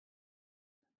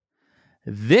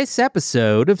This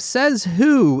episode of Says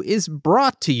Who is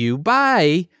brought to you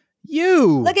by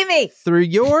you. Look at me. Through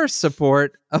your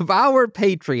support of our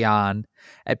Patreon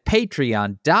at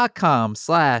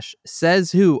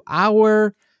patreon.com/sayswho,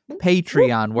 our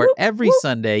Patreon, where every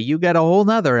Sunday you get a whole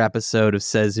nother episode of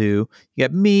Says Who. You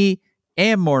get me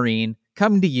and Maureen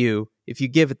coming to you if you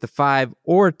give it the $5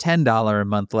 or $10 a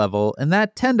month level. And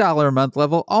that $10 a month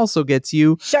level also gets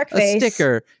you Shark a face.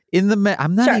 sticker in the...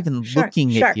 I'm not even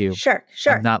looking at you. Shark.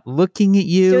 I'm not looking at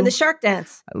you. Doing the shark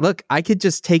dance. Look, I could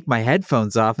just take my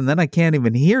headphones off and then I can't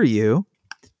even hear you.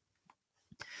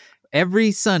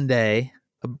 Every Sunday,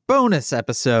 a bonus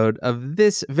episode of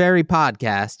this very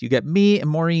podcast. You get me and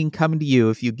Maureen coming to you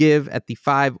if you give at the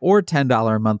 $5 or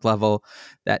 $10 a month level.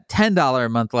 That $10 a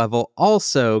month level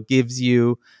also gives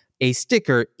you a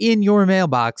sticker in your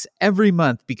mailbox every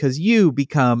month because you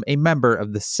become a member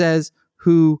of the Says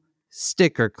Who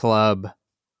Sticker Club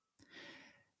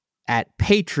at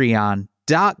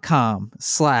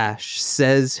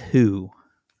patreon.com/sayswho.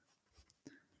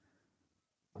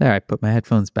 There, I put my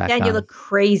headphones back on. You look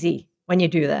crazy when you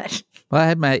do that. Well, I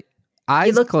had my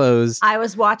eyes closed. I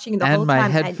was watching the whole and my time.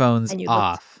 headphones and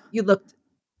off. You looked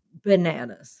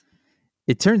bananas.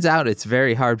 It turns out it's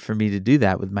very hard for me to do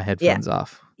that with my headphones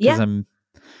off. Yeah.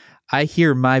 I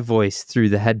hear my voice through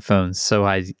the headphones, so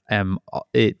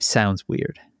it sounds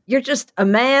weird. You're just a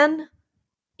man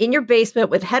in your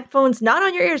basement with headphones not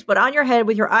on your ears, but on your head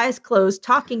with your eyes closed,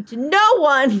 talking to no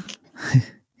one.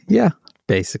 Yeah,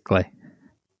 basically.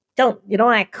 You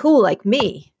don't act cool like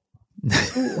me.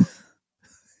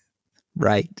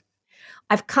 Right.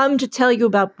 I've come to tell you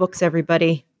about books,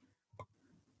 everybody.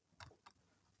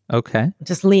 Okay. I'm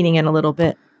just leaning in a little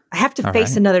bit. I have to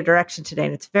face right. another direction today,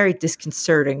 and it's very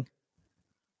disconcerting.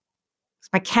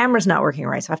 My camera's not working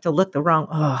right, so I have to look the wrong.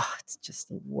 Oh, it's just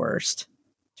the worst.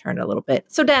 Turn it a little bit.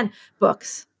 So, Dan,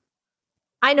 books.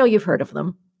 I know you've heard of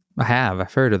them. I have.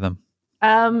 I've heard of them.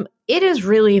 It is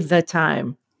really the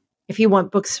time. If you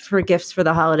want books for gifts for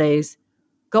the holidays,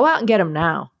 go out and get them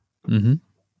now. Mm-hmm.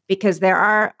 Because there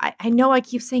are, I know I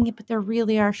keep saying it, but there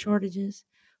really are shortages.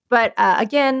 But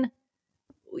again,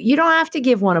 you don't have to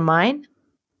give one of mine.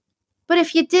 But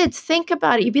if you did, think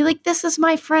about it. You'd be like, this is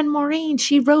my friend Maureen.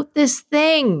 She wrote this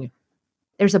thing.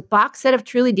 There's a box set of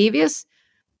Truly Devious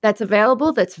that's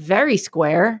available that's very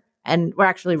square. And we're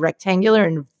actually rectangular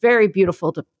and very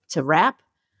beautiful to wrap.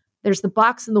 There's the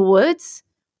Box in the Woods.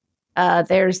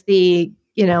 There's the,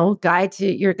 guide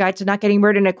to not getting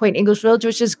murdered in a quaint English village,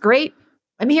 which is great.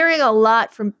 I'm hearing a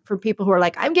lot from people who are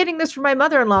like, I'm getting this for my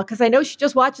mother-in-law because I know she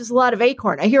just watches a lot of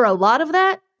Acorn. I hear a lot of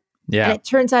that. Yeah. And it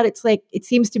turns out it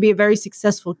seems to be a very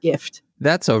successful gift.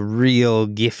 That's a real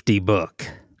gifty book.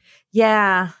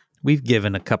 Yeah. We've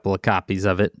given a couple of copies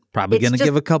of it. Probably going to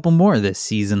give a couple more this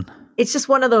season. It's just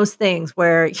one of those things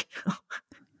where you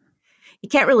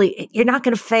can't really, you're not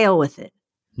going to fail with it.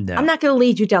 No. I'm not going to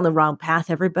lead you down the wrong path,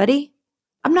 everybody.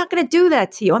 I'm not going to do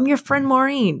that to you. I'm your friend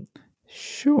Maureen.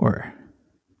 Sure.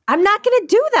 I'm not going to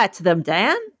do that to them,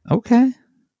 Dan. Okay.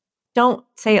 Don't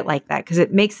say it like that because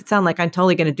it makes it sound like I'm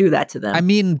totally going to do that to them. I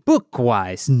mean,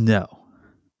 book-wise, no.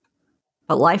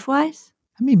 But life-wise?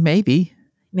 I mean, maybe.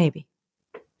 Maybe.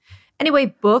 Anyway,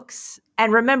 books.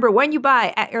 And remember, when you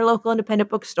buy at your local independent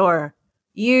bookstore,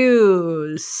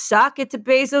 you sock it to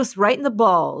Bezos right in the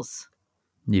balls.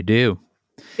 You do.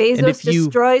 Bezos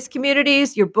destroys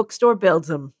communities, your bookstore builds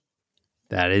them.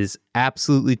 That is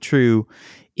absolutely true.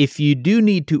 If you do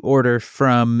need to order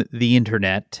from the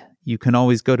internet, you can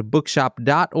always go to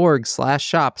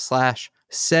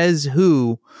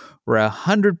bookshop.org/shop/sayswho, where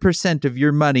 100% of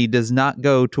your money does not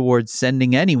go towards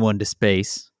sending anyone to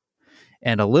space.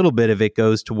 And a little bit of it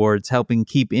goes towards helping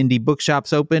keep indie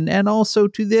bookshops open and also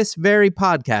to this very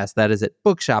podcast. That is at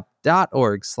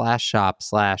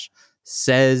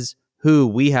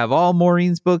bookshop.org/shop/sayswho. We have all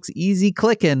Maureen's books easy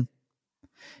clicking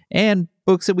and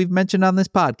books that we've mentioned on this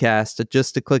podcast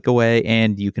just a click away.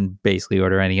 And you can basically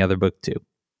order any other book too.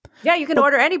 Yeah, you can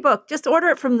order any book. Just order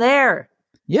it from there.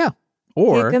 Yeah.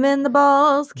 Or kick them in the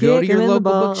balls. Go to your local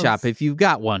bookshop if you've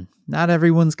got one. Not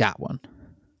everyone's got one.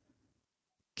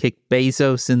 Kick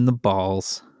Bezos in the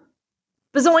balls.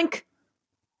 Bazoink.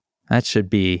 That should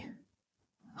be...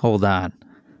 Hold on.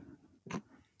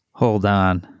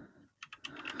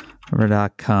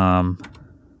 Cover.com.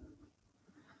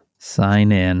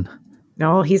 Sign in.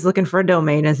 No, he's looking for a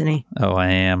domain, isn't he? Oh, I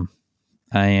am.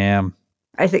 I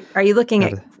think. Are you looking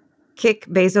at kick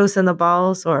Bezos in the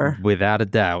balls or? Without a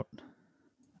doubt.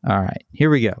 All right, here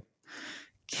we go.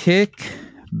 Kick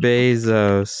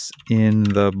Bezos in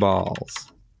the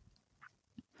balls.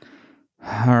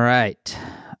 All right.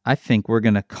 I think we're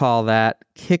going to call that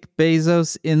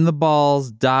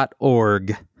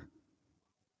kickbezosintheballs.org.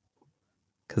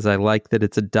 Because I like that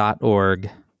it's a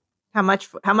 .org. How much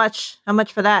for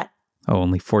that? Oh,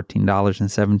 only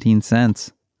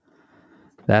 $14.17.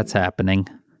 That's happening.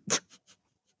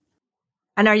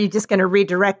 And are you just going to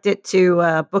redirect it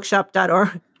to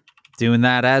bookshop.org? Doing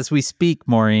that as we speak,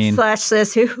 Maureen.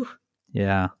 /says who?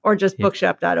 Yeah. Or just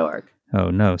bookshop.org? Oh,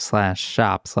 no.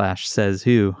 /shop/says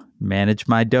who. Manage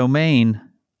my domain.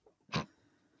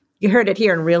 You heard it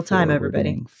here in real time,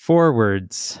 everybody.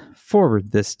 Forward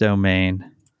this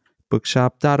domain.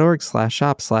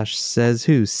 Bookshop.org/shop/says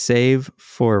who. Save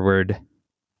forward.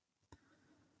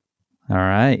 All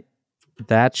right.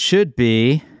 That should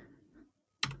be...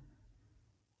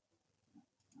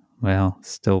 Well,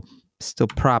 still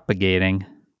propagating.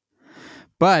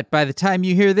 But by the time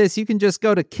you hear this, you can just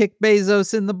go to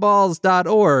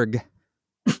kickbezosintheballs.org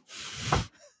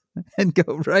and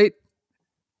go right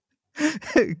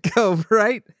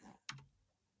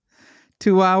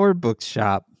to our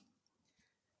bookshop.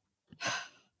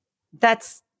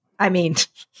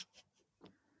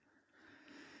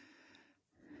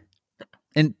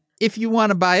 And if you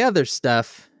want to buy other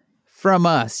stuff from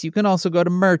us, you can also go to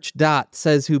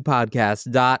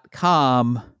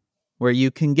merch.sayswhopodcast.com where you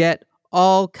can get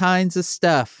all kinds of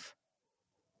stuff.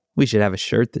 We should have a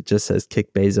shirt that just says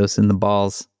Kick Bezos in the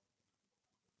Balls.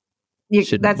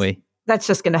 Shouldn't we? That's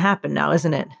just going to happen now,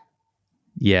 isn't it?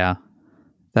 Yeah,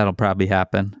 that'll probably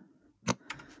happen.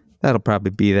 That'll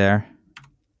probably be there.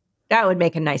 That would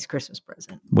make a nice Christmas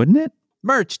present. Wouldn't it?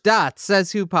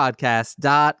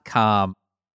 Merch.sayswhopodcast.com.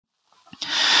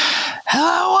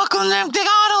 Hello, welcome to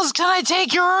McDonald's. Can I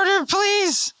take your order,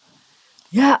 please?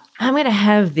 Yeah, I'm going to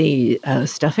have the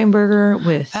stuffing burger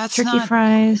with turkey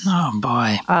fries. Oh,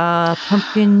 boy.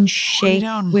 Pumpkin shake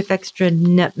with extra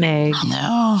nutmeg.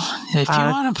 No, if you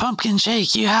want a pumpkin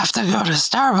shake, you have to go to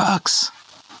Starbucks.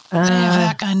 They have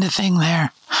that kind of thing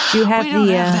there. We don't have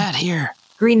that here.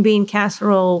 Green bean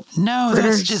casserole. No,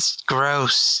 fritters. That's just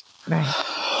gross. Right.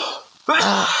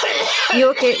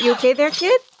 You okay? You okay there,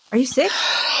 kid? Are you sick?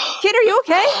 Kid, are you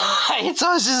okay? It's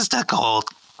just a cold.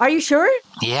 Are you sure?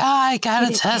 Yeah, I got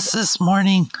a test this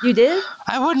morning. You did?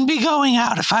 I wouldn't be going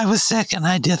out if I was sick, and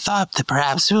I thought that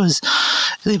perhaps it was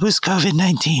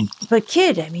COVID-19. But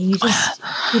kid, I mean, you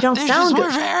don't sound good.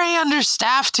 We're very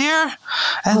understaffed here,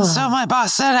 and so my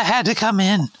boss said I had to come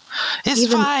in. It's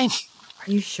fine.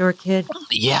 Are you sure, kid?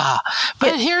 Yeah,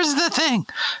 but here's the thing.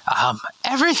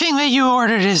 Everything that you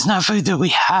ordered is not food that we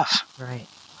have. Right.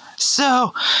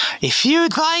 So, if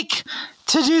you'd like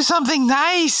to do something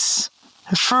nice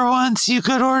for once, you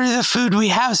could order the food we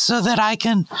have so that I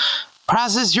can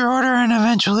process your order and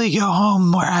eventually go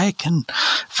home where I can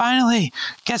finally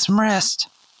get some rest.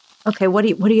 Okay, what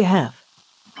do you have?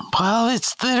 Well,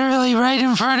 it's literally right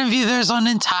in front of you. There's an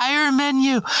entire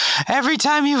menu. Every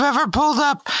time you've ever pulled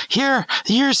up here,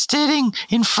 you're sitting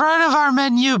in front of our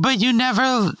menu, but you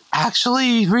never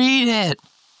actually read it.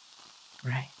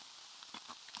 Right.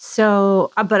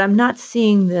 So, but I'm not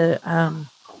seeing do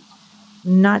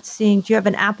you have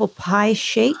an apple pie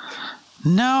shake?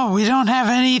 No, we don't have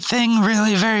anything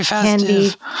really very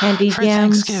festive candy for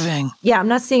yams. Thanksgiving. Yeah, I'm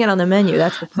not seeing it on the menu.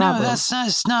 That's the problem. No, that's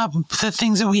not the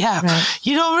things that we have. Right.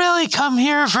 You don't really come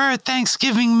here for a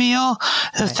Thanksgiving meal.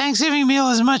 The Thanksgiving meal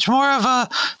is much more of a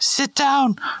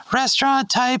sit-down restaurant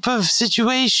type of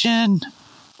situation.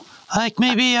 Like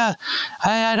maybe you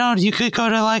could go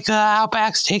to like the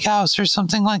Outback Steakhouse or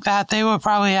something like that. They will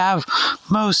probably have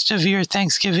most of your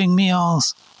Thanksgiving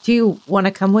meals. Do you want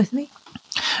to come with me?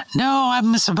 No,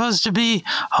 I'm supposed to be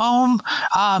home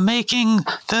making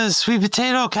the sweet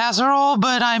potato casserole,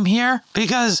 but I'm here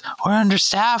because we're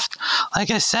understaffed, like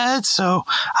I said, so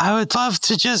I would love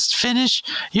to just finish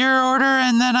your order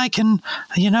and then I can,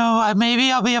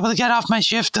 maybe I'll be able to get off my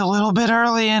shift a little bit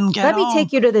early and get home. Let me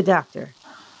take you to the doctor.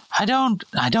 I don't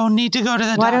need to go to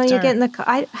the doctor. Why don't you get in the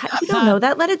car? You don't know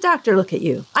that. Let a doctor look at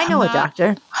you. I know a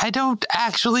doctor. I don't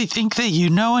actually think that you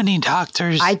know any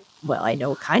doctors. I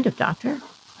know a kind of doctor.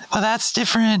 Well, that's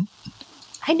different.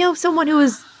 I know someone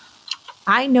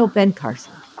I know Ben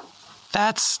Carson.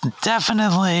 That's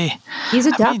definitely... He's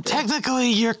a doctor. I mean, technically,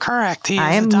 you're correct. He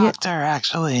is a doctor,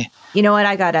 actually. You know what?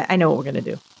 I know what we're going to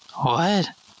do. What?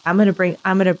 I'm going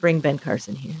to bring Ben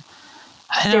Carson here.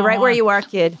 Stay right where you are,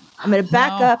 kid. I'm going to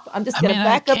back up. I'm just going to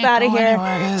back up out of here.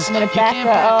 I'm going to back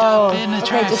up.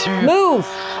 Okay, just move.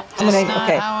 Just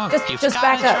back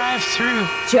up.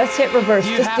 Just hit reverse.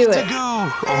 Just do it. No,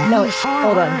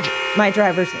 hold on. My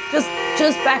driver's.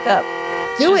 Just back up.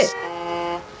 Do it.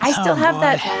 I still have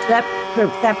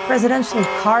that presidential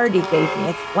card he gave me.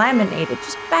 It's laminated.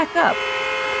 Just back up.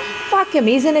 fuck him.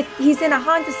 He's in a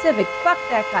Honda Civic. Fuck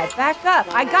that guy. Back up.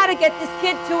 I gotta get this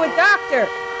kid to a doctor.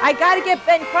 I gotta get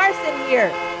Ben Carson here.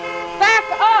 Back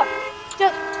up.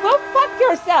 Just go fuck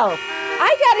yourself.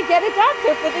 I gotta get a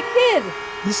doctor for the kid.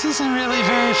 This isn't really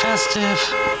very festive.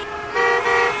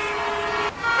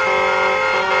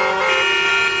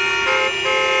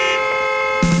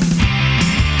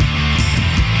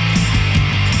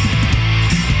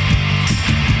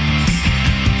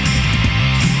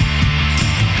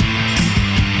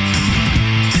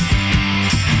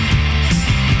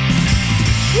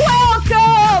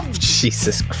 Welcome!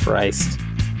 Jesus Christ.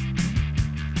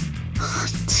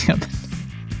 Damn it.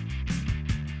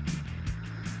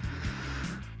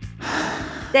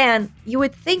 Dan, you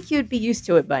would think you'd be used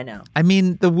to it by now. I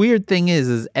mean, the weird thing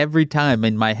is every time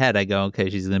in my head I go, okay,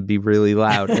 she's going to be really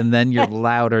loud. And then you're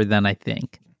louder than I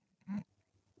think.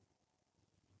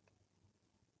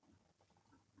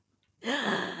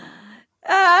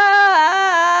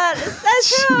 That's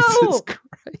Jesus true.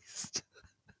 Christ.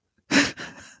 Podcast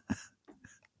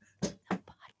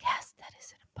that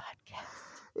isn't a podcast.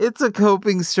 It's a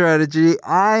coping strategy.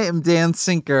 I am Dan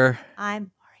Sinker.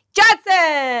 I'm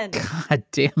Johnson. God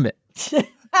damn it.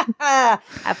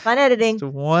 Have fun editing.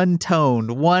 Just one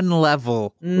tone, one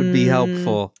level would be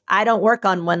helpful. I don't work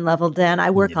on one level, Dan. I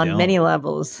work You on don't. many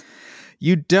levels.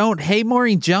 You don't. Hey,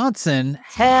 Maureen Johnson.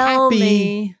 Tell happy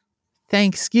me.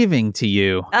 Thanksgiving to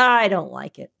you. I don't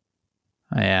like it.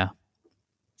 Oh, yeah.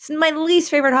 It's my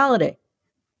least favorite holiday.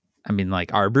 I mean,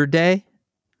 like Arbor Day?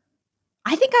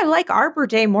 I think I like Arbor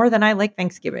Day more than I like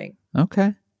Thanksgiving. Okay.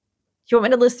 Do you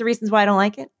want me to list the reasons why I don't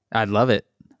like it? I'd love it.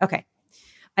 Okay.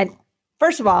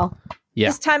 First of all, Yeah.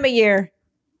 this time of year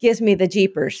gives me the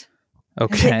jeepers.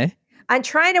 Okay. I'm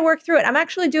trying to work through it. I'm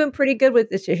actually doing pretty good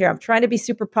with this year. I'm trying to be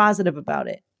super positive about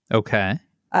it. Okay.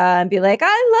 And be like,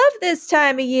 I love this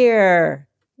time of year.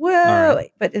 Whoa.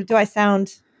 right. But do I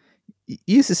sound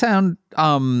You sound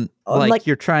like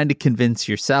you're trying to convince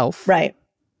yourself. right?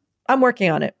 I'm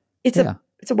working on it. It's Yeah.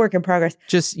 a work in progress.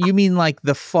 Just, you mean like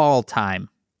the fall time.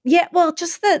 Yeah, well,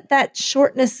 just that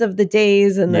shortness of the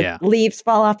days and the Yeah. leaves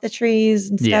fall off the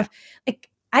trees and Yeah. stuff. Like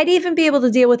I'd even be able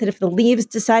to deal with it if the leaves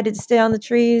decided to stay on the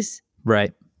trees.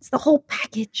 Right. It's the whole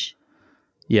package.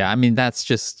 Yeah. I mean, that's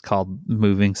just called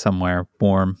moving somewhere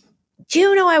warm. Do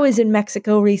you know I was in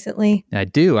Mexico recently? I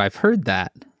do. I've heard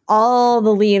that. All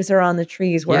the leaves are on the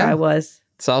trees where Yeah. I was.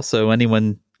 It's also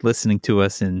anyone listening to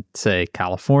us in, say,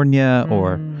 California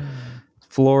or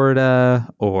Florida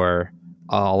or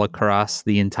all across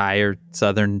the entire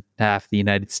southern half of the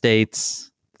United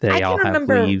States. I They can all have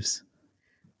remember- leaves.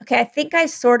 Okay, I think I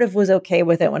sort of was okay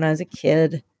with it when I was a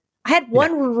kid. I had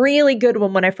one really good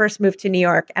one when I first moved to New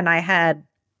York, and I had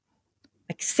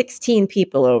like 16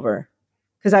 people over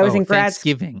because I was in grad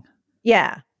school. Thanksgiving.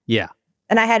 Yeah. Yeah.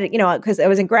 And I had, because I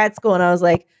was in grad school and I was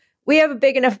like, we have a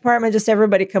big enough apartment, just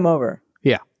everybody come over.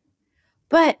 Yeah.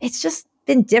 But it's just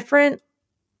been different.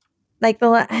 Like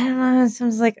I don't know, it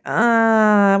was like,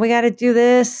 we got to do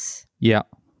this. Yeah.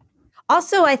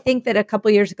 Also, I think that a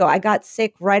couple years ago, I got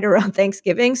sick right around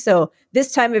Thanksgiving. So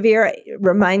this time of year it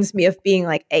reminds me of being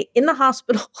like in the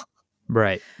hospital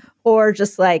Right. or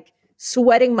just like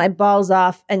sweating my balls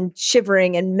off and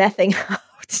shivering and mething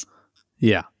out.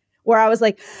 Yeah. Where I was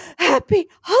like, happy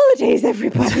holidays,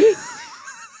 everybody.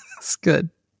 That's good.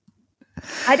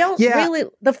 I don't Yeah. really,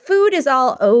 the food is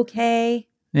all okay,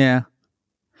 Yeah.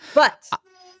 but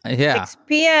Yeah. 6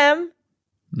 p.m.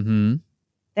 Mm-hmm.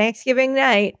 Thanksgiving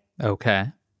night, Okay.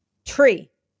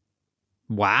 tree.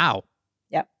 Wow.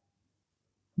 Yep.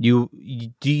 Do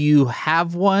you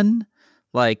have one?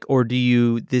 Like, or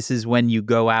this is when you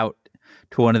go out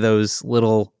to one of those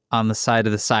little on the side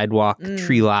of the sidewalk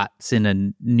tree lots in a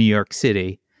New York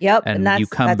City Yep. and you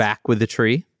come back with a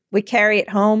tree? We carry it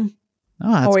home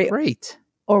Oh, that's Or- great.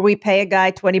 or we pay a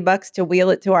guy $20 to wheel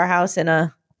it to our house on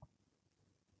a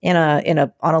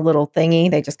little thingy.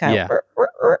 They just kind of,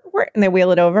 and they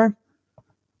wheel it over.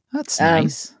 That's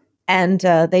nice. And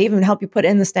they even help you put it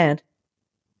in the stand.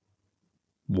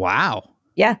 Wow.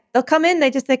 Yeah. They'll come in.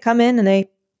 They come in and they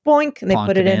boink and they Plonk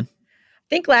put it in. I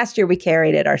think last year we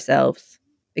carried it ourselves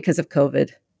because of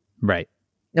COVID. Right.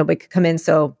 Nobody could come in.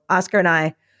 So Oscar and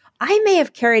I may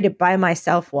have carried it by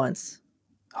myself once,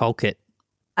 Hulk it.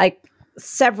 like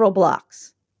several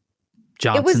blocks.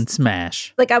 Johnson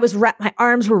smash. Like my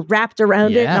arms were wrapped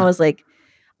around it. And Yeah. I was like,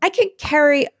 I can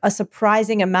carry a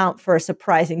surprising amount for a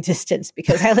surprising distance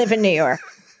because I live in New York.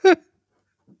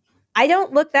 I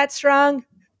don't look that strong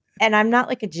and I'm not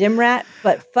like a gym rat,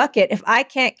 but fuck it. If I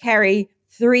can't carry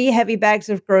 3 heavy bags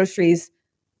of groceries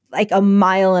like a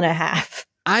mile and a half,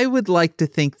 I would like to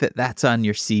think that that's on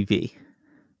your CV.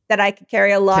 that I could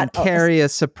carry a lot. Can carry a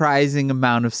surprising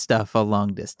amount of stuff a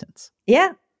long distance.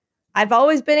 Yeah. I've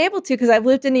always been able to because I've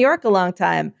lived in New York a long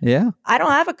time. Yeah. I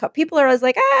don't have a car. People are always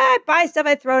like, I buy stuff,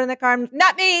 I throw it in the car.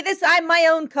 Not me. I'm my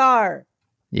own car.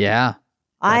 Yeah.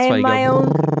 I am my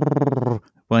own.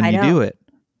 When you do it,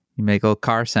 you make a little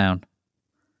car sound.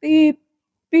 Beep,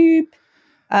 beep.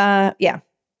 Yeah.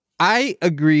 I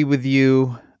agree with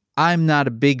you. I'm not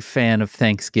a big fan of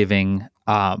Thanksgiving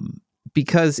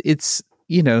because it's,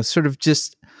 sort of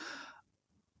just,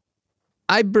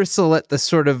 I bristle at the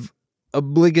sort of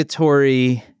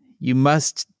obligatory, you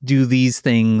must do these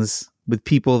things with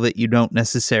people that you don't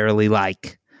necessarily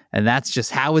like. And that's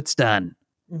just how it's done.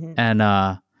 Mm-hmm.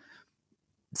 And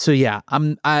so, yeah,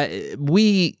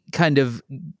 we kind of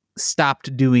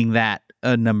stopped doing that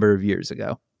a number of years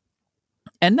ago.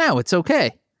 And now it's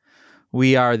okay.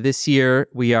 This year,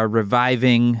 we are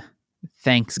reviving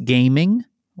Thanksgaming,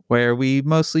 where we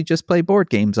mostly just play board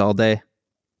games all day.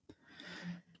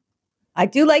 I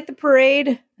do like the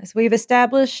parade, as we've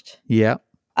established. Yeah.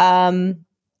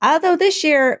 Although this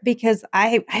year, because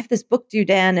I have this book due,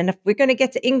 Dan, and if we're going to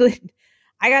get to England,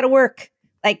 I got to work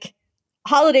like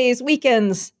holidays,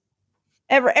 weekends,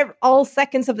 all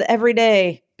seconds of every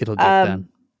day. It'll get done.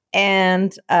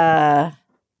 And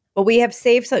but we have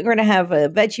saved something. We're going to have a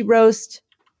veggie roast,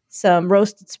 some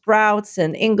roasted sprouts,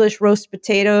 and English roast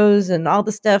potatoes, and all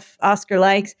the stuff Oscar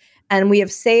likes. And we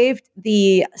have saved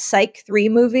the Psych 3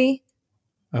 movie.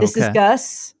 This is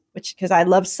Gus, because I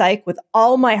love Psych with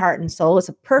all my heart and soul. It's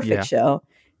a perfect show,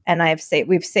 and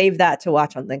we've saved that to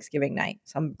watch on Thanksgiving night.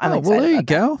 So I'm excited. Well, there you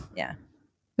go. Yeah.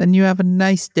 Then you have a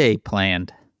nice day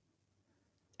planned.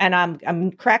 And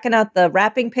I'm cracking out the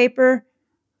wrapping paper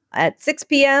at 6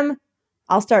 p.m.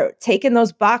 I'll start taking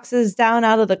those boxes down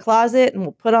out of the closet, and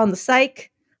we'll put on the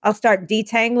Psych. I'll start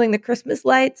detangling the Christmas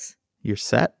lights. You're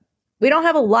set. We don't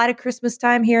have a lot of Christmas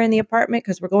time here in the apartment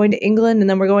because we're going to England and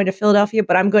then we're going to Philadelphia,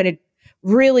 but I'm going to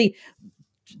really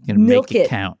milk it.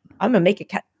 Count. I'm going to make it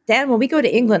count. Dan, when we go to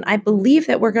England, I believe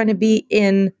that we're going to be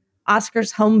in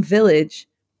Oscar's home village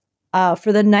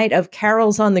for the night of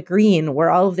Carols on the Green,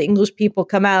 where all of the English people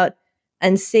come out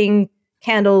and sing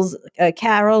carols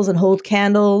and hold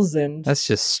candles. And that's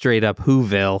just straight up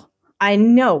Whoville. I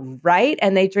know, right?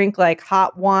 And they drink like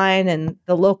hot wine, and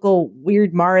the local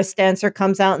weird Morris dancer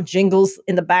comes out and jingles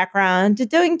in the background.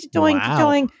 Da-doing.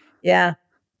 Yeah.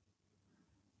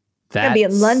 We're going to be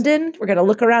in London. We're going to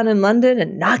look around in London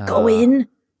and not go in.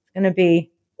 It's going to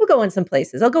be, we'll go in some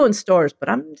places. I'll go in stores, but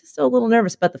I'm just still a little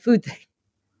nervous about the food thing.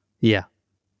 Yeah.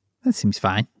 That seems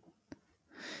fine.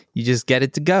 You just get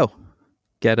it to go.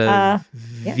 Get a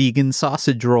vegan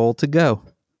sausage roll to go.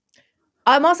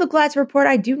 I'm also glad to report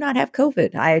I do not have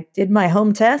COVID. I did my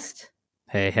home test.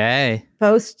 Hey.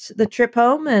 Post the trip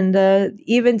home. And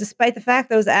even despite the fact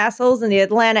those assholes in the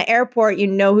Atlanta airport, you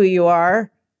know who you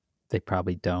are. They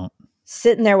probably don't.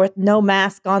 Sitting there with no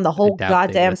mask on the whole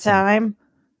goddamn time.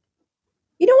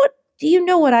 You know what? Do you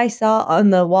know what I saw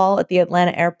on the wall at the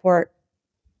Atlanta airport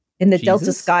in the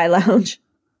Delta Sky Lounge?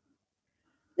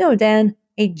 No, Dan.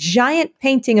 A giant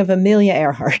painting of Amelia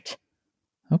Earhart.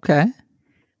 Okay.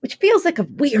 Which feels like a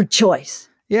weird choice.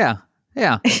 Yeah.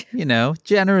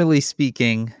 Generally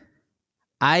speaking,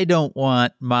 I don't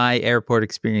want my airport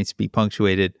experience to be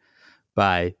punctuated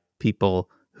by people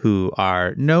who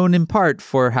are known in part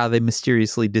for how they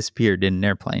mysteriously disappeared in an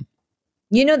airplane.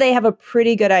 You know, they have a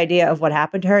pretty good idea of what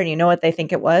happened to her, and you know what they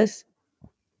think it was?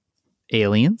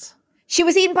 Aliens? She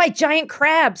was eaten by giant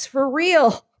crabs, for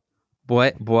real.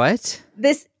 What?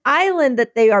 This island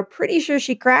that they are pretty sure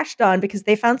she crashed on, because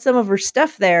they found some of her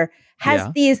stuff there, has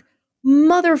these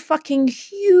motherfucking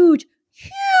huge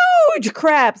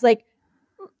crabs, like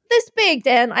this big,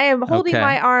 Dan. I am holding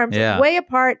my arms way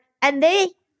apart, and they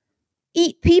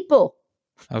eat people.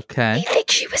 Okay. They think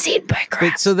she was eaten by crabs.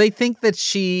 Wait, so they think that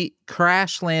she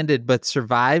crash landed but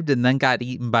survived and then got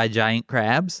eaten by giant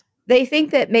crabs? They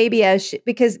think that maybe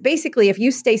because basically if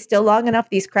you stay still long enough,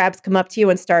 these crabs come up to you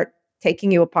and start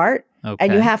taking you apart. Okay.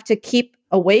 And you have to keep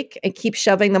awake and keep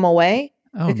shoving them away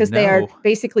because they are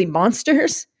basically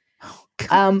monsters.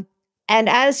 Oh, and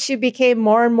as she became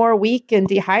more and more weak and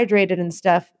dehydrated and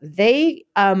stuff, they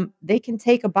can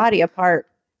take a body apart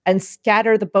and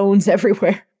scatter the bones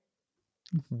everywhere.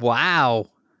 Wow.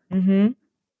 Mm-hmm.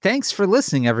 Thanks for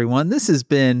listening, everyone. This has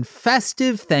been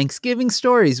Festive Thanksgiving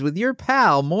Stories with your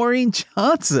pal, Maureen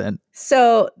Johnson.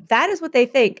 So that is what they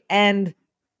think. And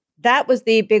that was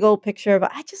the big old picture of,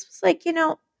 I just was like,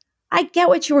 I get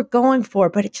what you were going for,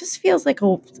 but it just feels like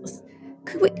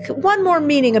one more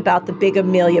meaning about the big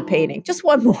Amelia painting. Just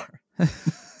one more.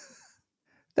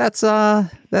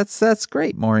 That's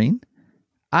great, Maureen.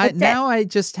 Now I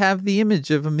just have the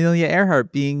image of Amelia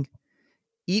Earhart being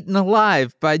eaten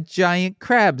alive by giant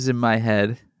crabs in my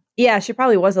head. Yeah, she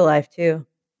probably was alive too.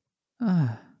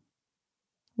 Why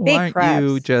Big aren't crabs.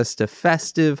 you just a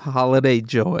festive holiday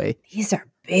joy? These are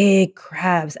big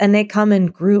crabs, and they come in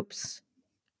groups.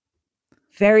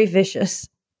 Very vicious.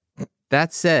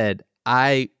 That said,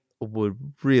 I would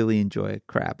really enjoy a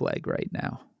crab leg right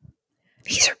now.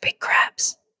 These are big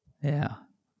crabs. Yeah.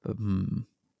 But,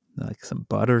 like some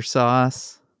butter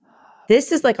sauce.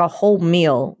 This is like a whole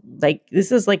meal. Like,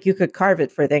 this is like you could carve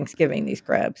it for Thanksgiving, these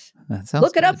crabs. That sounds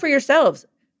Look it up good. for yourselves.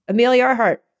 Amelia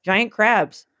Earhart, giant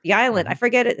crabs. The island, I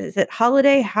forget it. Is it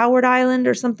Howard Island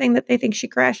or something that they think she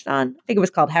crashed on? I think it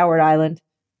was called Howard Island.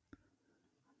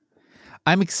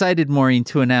 I'm excited, Maureen,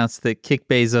 to announce that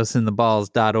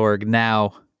kickbezosintheballs.org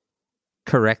now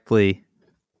correctly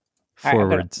All right,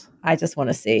 forwards. I just want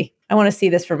to see. I want to see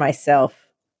this for myself.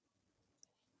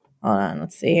 Hold on,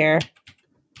 let's see here.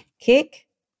 Kick.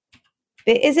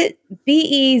 Is it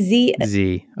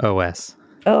BEZOS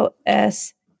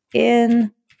ZOS.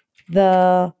 in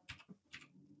the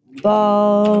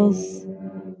balls?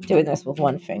 Doing this with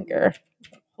one finger,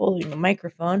 holding the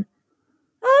microphone.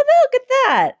 Oh, look at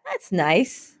that. That's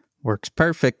nice. Works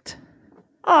perfect.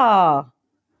 Oh,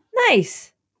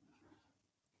 nice.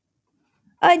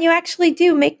 And you actually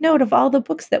do make note of all the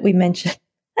books that we mentioned.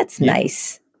 That's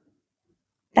nice.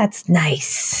 That's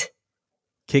nice.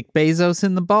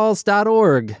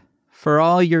 kickbezosintheballs.org for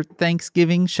all your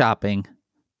Thanksgiving shopping.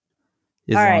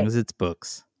 As All long right. as it's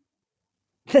books.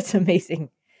 That's amazing.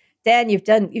 Dan, you've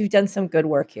done some good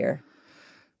work here.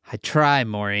 I try,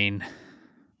 Maureen.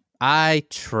 I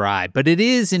try. But it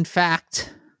is, in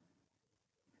fact,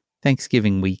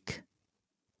 Thanksgiving week.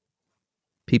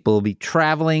 People will be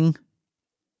traveling.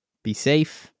 Be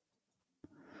safe.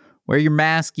 Wear your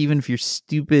mask even if your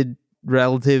stupid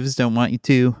relatives don't want you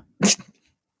to.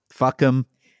 Fuck them.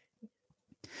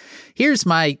 Here's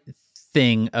my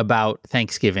thing about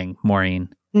Thanksgiving, Maureen.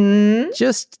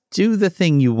 Just do the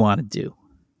thing you want to do.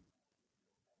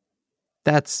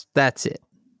 That's it.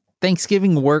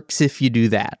 Thanksgiving works if you do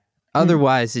that.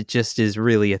 Otherwise, it just is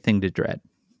really a thing to dread.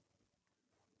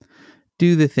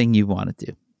 Do the thing you want to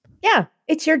do. Yeah,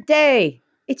 it's your day.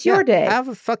 It's your day. Have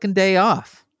a fucking day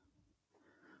off.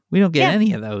 We don't get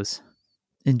any of those.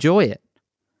 Enjoy it.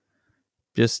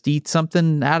 Just eat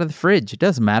something out of the fridge. It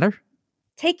doesn't matter.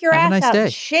 Take your Have a ass nice out, day.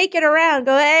 shake it around.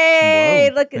 Go, hey,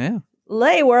 Whoa. look at Yeah.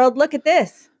 Lay World. Look at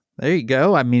this. There you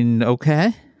go. I mean,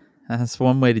 okay. That's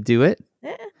one way to do it.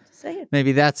 Yeah, just saying.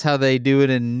 Maybe that's how they do it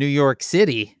in New York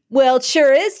City. Well, it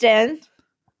sure is, Dan.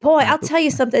 Boy, I'll tell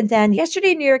you something, Dan.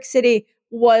 Yesterday, New York City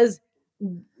was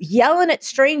yelling at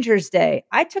Strangers Day.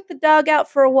 I took the dog out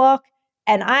for a walk,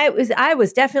 and I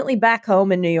was definitely back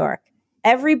home in New York.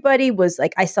 Everybody was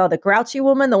like, I saw the grouchy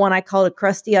woman, the one I called a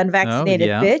crusty, unvaccinated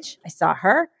bitch. I saw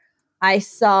her. I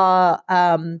saw,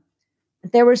 I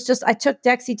took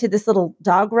Dexy to this little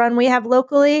dog run we have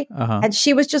locally, and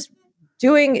she was just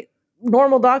doing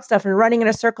normal dog stuff and running in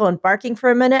a circle and barking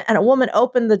for a minute. And a woman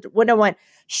opened the window and went,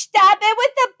 "Stop it with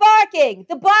the barking!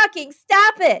 The barking!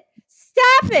 Stop it!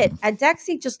 Stop it!" And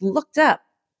Dexy just looked up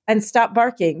and stopped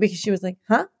barking because she was like,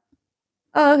 "Huh?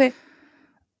 Oh, okay."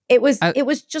 It was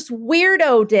just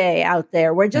weirdo day out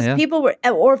there where just people were,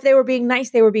 or if they were being nice,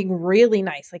 they were being really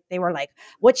nice. Like they were like,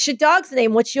 "What's your dog's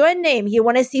name? What's your name? You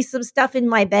want to see some stuff in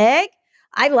my bag?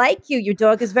 I like you. Your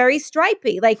dog is very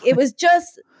stripy." Like it was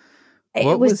just.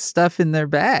 What was stuff in their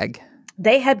bag?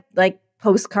 They had like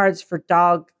postcards for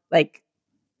dog like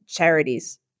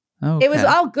charities. Okay. It was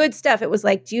all good stuff. It was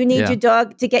like, "Do you need your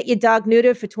dog to get your dog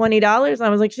neutered for $20?" I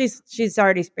was like, she's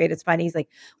already sprayed. It's fine. He's like,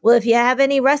 "Well, if you have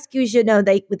any rescues,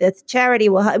 with this charity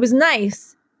will." It was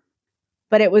nice,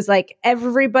 but it was like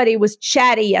everybody was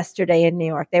chatty yesterday in New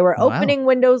York. They were opening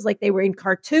windows like they were in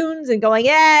cartoons and going,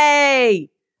 "Yay!"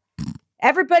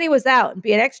 Everybody was out and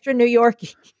being extra New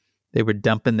Yorkie. They were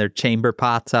dumping their chamber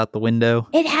pots out the window.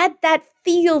 It had that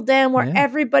feel, Dan, where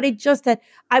everybody just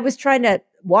I was trying to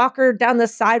walk her down the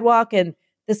sidewalk, and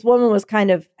this woman was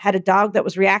had a dog that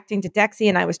was reacting to Dexy,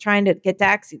 and I was trying to get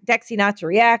Dexy not to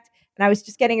react, and I was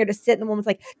just getting her to sit, and the woman was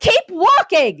like, "Keep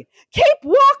walking! Keep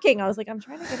walking!" I was like, "I'm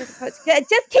trying to get her to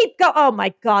just keep going." Oh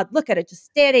my God, look at it, just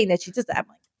standing there. I'm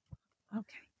like,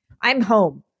 okay, I'm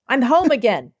home. I'm home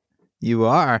again. You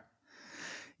are.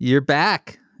 You're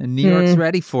back. And New York's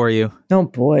ready for you. Oh,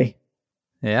 boy.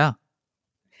 Yeah.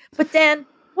 But, Dan,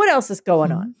 what else is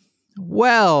going on?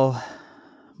 Well,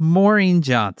 Maureen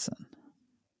Johnson,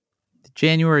 the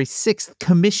January 6th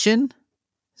commission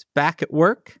is back at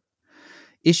work,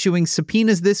 issuing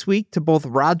subpoenas this week to both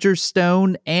Roger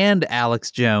Stone and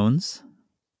Alex Jones.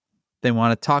 They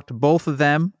want to talk to both of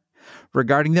them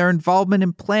regarding their involvement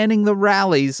in planning the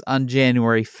rallies on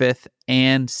January 5th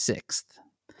and 6th.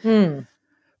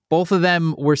 Both of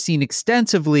them were seen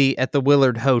extensively at the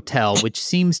Willard Hotel, which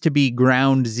seems to be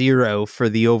ground zero for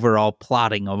the overall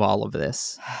plotting of all of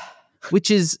this. Which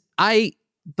is,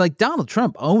 Donald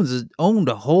Trump owned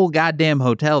a whole goddamn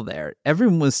hotel there.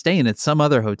 Everyone was staying at some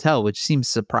other hotel, which seems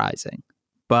surprising.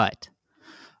 But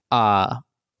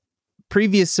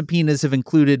previous subpoenas have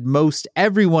included most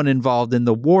everyone involved in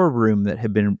the war room that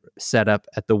had been set up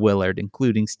at the Willard,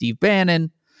 including Steve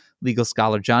Bannon, legal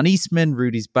scholar John Eastman,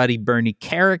 Rudy's buddy Bernie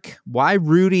Kerik. Why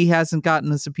Rudy hasn't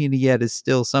gotten a subpoena yet is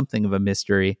still something of a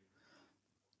mystery.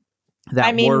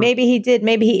 Maybe he did.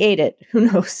 Maybe he ate it. Who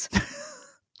knows?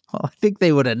 Well, I think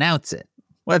they would announce it.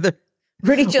 Whether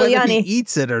Rudy Giuliani whether he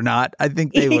eats it or not, I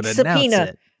think they would announce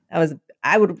it.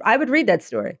 I would read that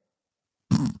story.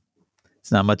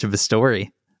 It's not much of a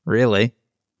story, really.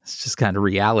 It's just kind of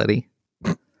reality.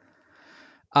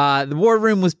 The war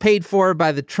room was paid for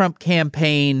by the Trump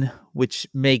campaign, which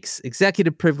makes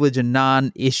executive privilege a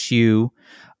non-issue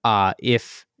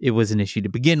if it was an issue to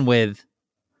begin with.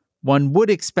 One would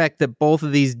expect that both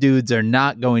of these dudes are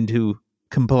not going to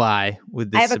comply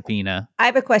with this subpoena. I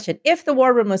have a question. If the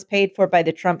war room was paid for by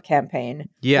the Trump campaign,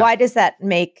 why does that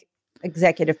make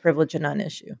executive privilege a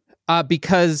non-issue?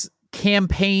 Because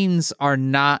campaigns are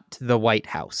not the White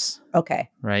House. Okay.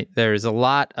 Right. There's a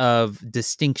lot of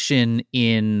distinction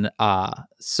in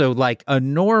so like a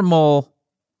normal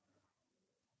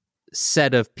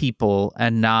set of people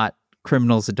and not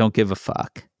criminals that don't give a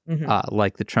fuck,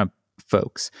 like the Trump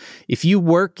folks. If you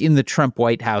work in the Trump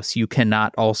White House, you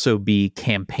cannot also be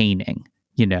campaigning.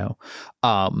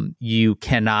 You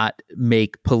cannot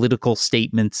make political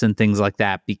statements and things like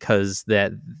that because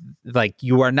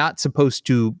you are not supposed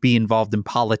to be involved in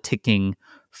politicking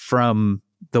from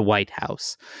the White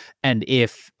House. And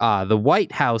if the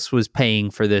White House was paying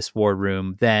for this war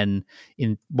room, then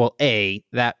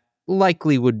that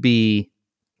likely would be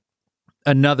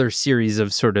another series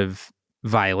of sort of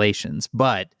violations,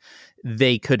 but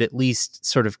they could at least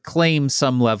sort of claim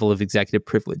some level of executive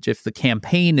privilege. If the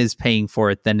campaign is paying for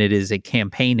it, then it is a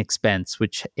campaign expense,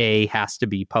 which A, has to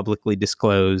be publicly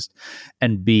disclosed,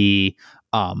 and B,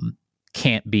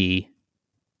 can't be.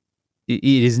 It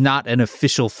is not an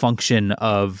official function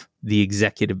of the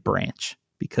executive branch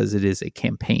because it is a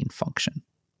campaign function.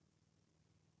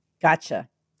 Gotcha.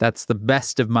 That's the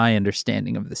best of my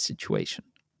understanding of the situation.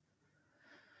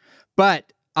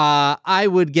 But I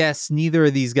would guess neither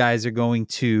of these guys are going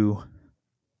to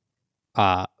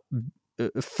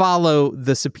follow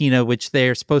the subpoena, which they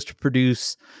are supposed to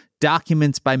produce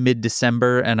documents by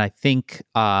mid-December, and I think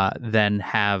then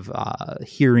have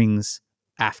hearings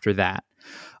after that.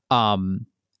 And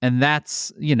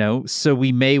that's, so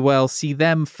we may well see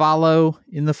them follow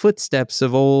in the footsteps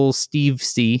of old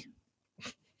Steve's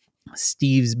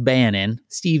Bannon.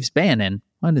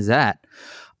 What is that?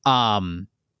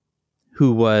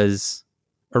 Who was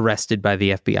arrested by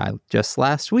the FBI just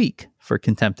last week for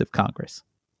contempt of Congress.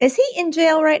 Is he in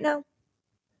jail right now?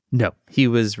 No, he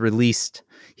was released.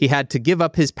 He had to give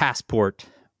up his passport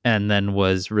and then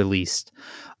was released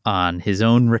on his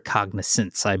own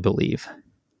recognizance, I believe.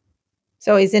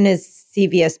 So he's in his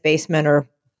CVS basement or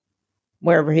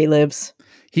wherever he lives.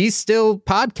 He's still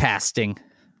podcasting.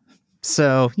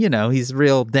 So, he's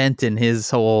real dent in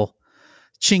his whole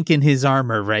chink in his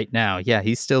armor right now. Yeah,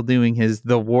 he's still doing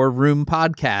the War Room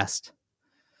podcast.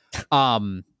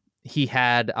 He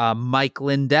had Mike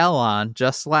Lindell on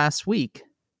just last week.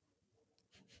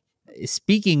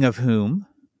 Speaking of whom,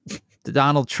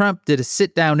 Donald Trump did a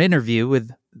sit-down interview with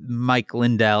Mike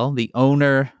Lindell, the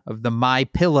owner of the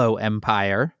MyPillow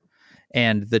empire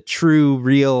and the true,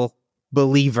 real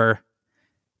believer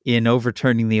in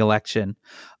overturning the election.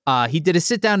 He did a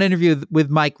sit-down interview with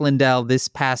Mike Lindell this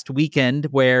past weekend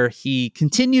where he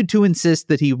continued to insist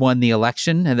that he won the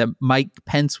election and that Mike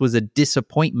Pence was a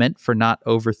disappointment for not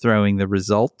overthrowing the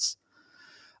results.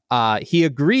 He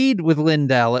agreed with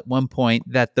Lindell at one point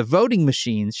that the voting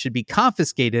machines should be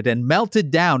confiscated and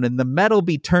melted down and the metal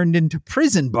be turned into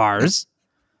prison bars,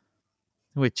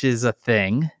 which is a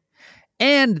thing.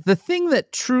 And the thing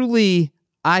that truly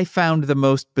I found the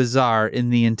most bizarre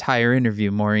in the entire interview,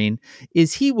 Maureen,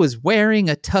 is he was wearing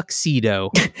a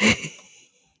tuxedo.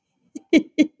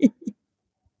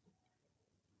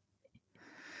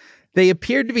 They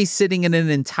appeared to be sitting in an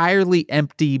entirely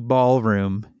empty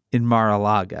ballroom in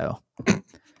Mar-a-Lago.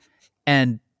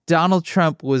 And Donald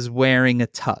Trump was wearing a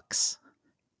tux.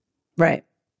 Right.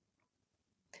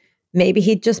 Maybe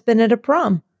he'd just been at a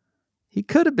prom. He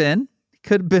could have been. He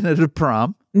could have been at a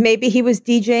prom. Maybe he was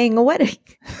DJing a wedding.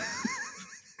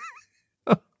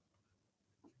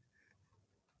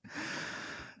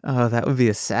 Oh, that would be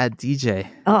a sad DJ.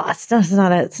 Oh, it's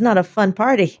not a fun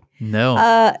party.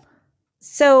 No.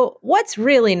 So what's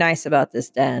really nice about this,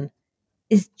 Dan,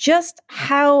 is just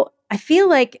how I feel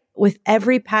like with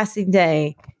every passing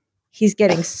day, he's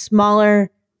getting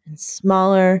smaller and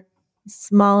smaller and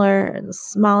smaller and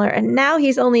smaller. And now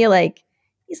he's only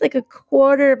he's like a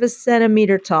quarter of a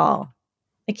centimeter tall.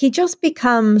 Like he just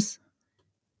becomes,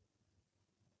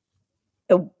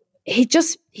 he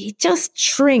just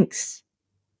shrinks.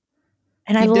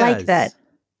 And I like that.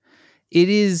 It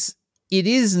is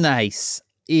nice.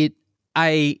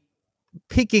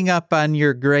 Picking up on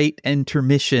your great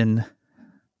intermission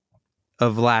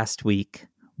of last week,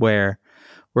 where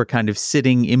we're kind of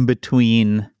sitting in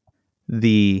between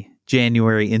the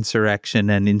January insurrection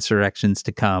and insurrections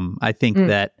to come. I think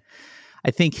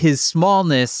his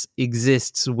smallness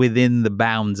exists within the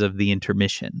bounds of the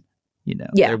intermission.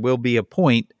 There will be a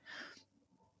point,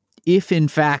 if in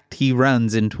fact he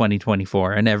runs in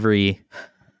 2024, and every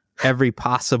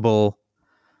possible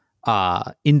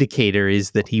indicator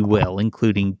is that he will,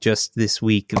 including just this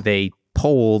week, they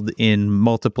polled in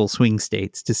multiple swing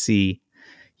states to see,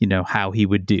 how he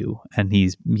would do. And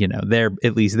he's,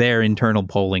 at least their internal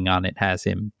polling on it has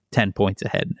him 10 points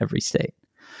ahead in every state.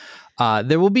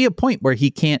 There will be a point where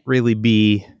he can't really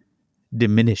be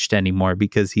diminished anymore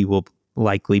because he will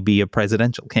likely be a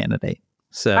presidential candidate.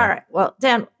 So, all right. Well,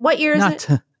 Dan, what year is it?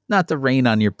 Not to rain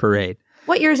on your parade.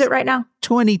 What year is it right now?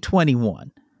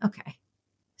 2021. Okay.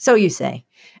 So you say.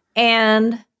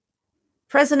 And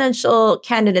presidential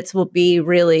candidates will be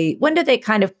really, when do they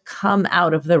kind of come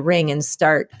out of the ring and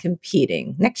start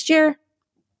competing? Next year?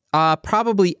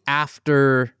 Probably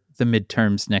after the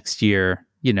midterms next year.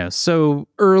 So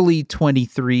early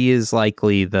 23 is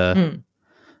likely the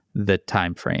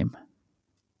time frame.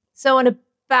 So in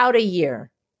about a year.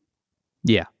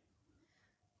 Yeah.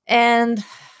 And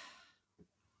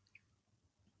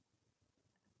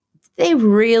they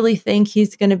really think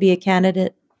he's going to be a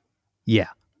candidate? Yeah.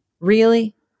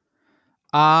 Really?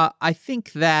 I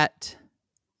think that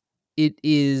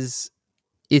it's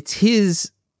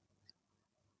his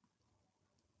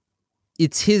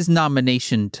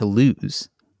nomination to lose.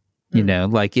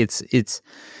 It's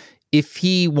if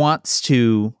he wants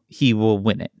to, he will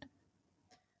win it.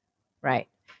 Right.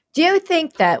 Do you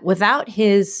think that without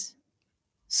his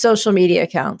social media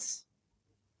accounts,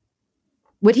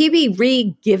 would he be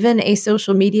re-given a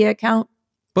social media account?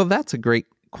 Well, that's a great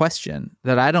question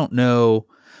that I don't know.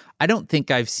 I don't think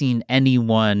I've seen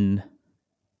anyone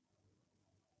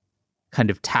kind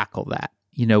of tackle that.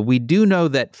 We do know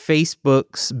that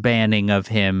Facebook's banning of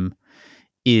him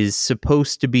is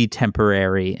supposed to be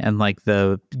temporary, and like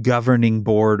the governing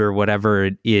board or whatever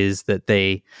it is that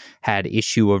they had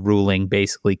issue a ruling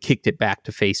basically kicked it back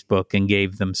to Facebook and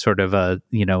gave them sort of a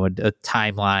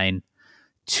timeline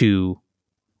to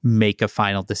make a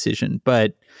final decision.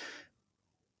 But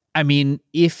I mean,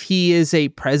 if he is a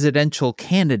presidential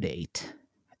candidate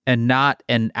and not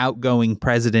an outgoing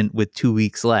president with 2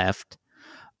 weeks left,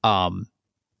 will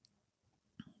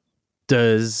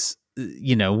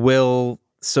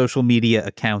social media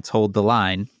accounts hold the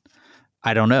line?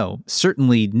 I don't know.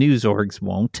 Certainly news orgs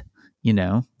won't.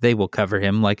 They will cover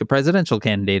him like a presidential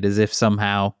candidate, as if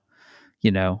somehow,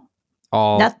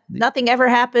 nothing ever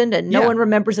happened and no one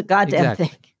remembers a goddamn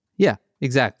thing. Yeah,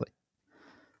 exactly.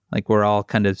 Like we're all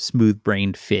kind of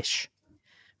smooth-brained fish.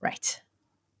 Right.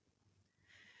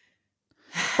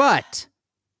 But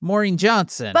Maureen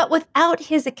Johnson. But without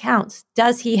his accounts,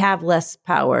 does he have less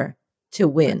power to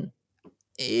win?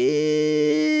 I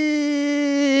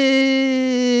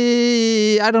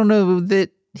don't know that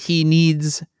he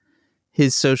needs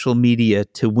his social media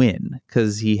to win,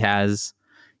 because he has,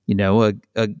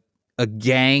 a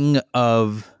gang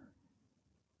of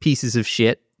pieces of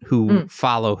shit who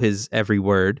follow his every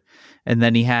word. And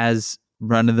then he has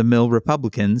run-of-the-mill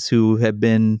Republicans who have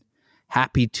been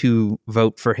happy to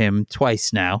vote for him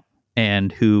twice now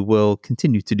and who will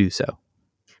continue to do so.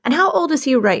 And how old is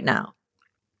he right now?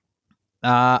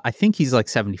 I think he's like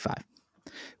 75.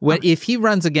 If he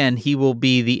runs again, he will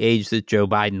be the age that Joe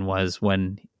Biden was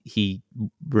when he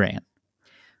ran.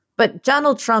 But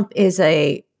Donald Trump is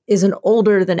an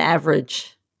older than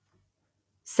average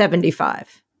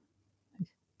 75.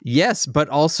 Yes, but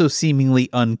also seemingly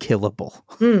unkillable.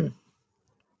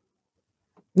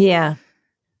 Yeah.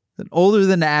 An older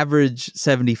than average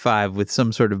 75 with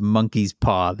some sort of monkey's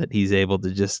paw that he's able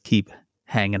to just keep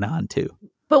hanging on to.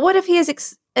 But what if he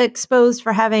is exposed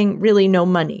for having really no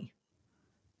money?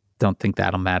 Don't think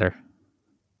that'll matter.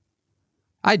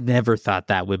 I never thought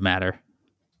that would matter.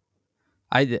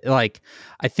 I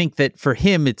think that for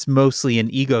him, it's mostly an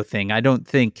ego thing. I don't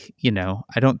think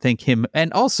him.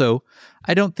 And also,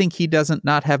 I don't think he doesn't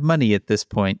not have money at this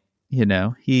point.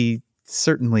 He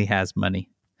certainly has money.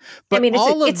 But I mean,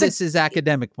 all of this is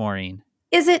academic, Maureen.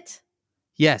 Is it?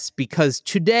 Yes, because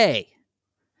today,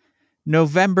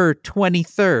 November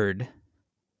 23rd,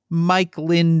 Mike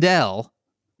Lindell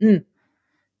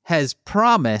has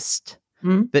promised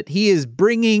that he is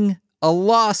bringing a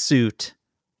lawsuit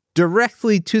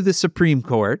directly to the Supreme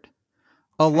Court,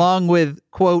 along with,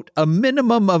 quote, a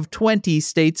minimum of 20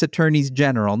 states' attorneys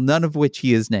general, none of which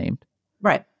he is named.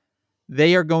 Right.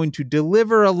 They are going to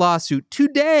deliver a lawsuit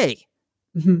today.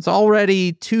 It's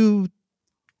already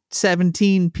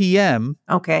 2:17 p.m.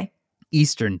 Okay.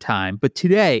 Eastern time. But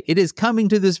today it is coming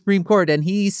to the Supreme Court, and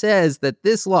he says that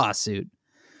this lawsuit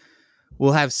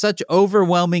will have such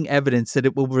overwhelming evidence that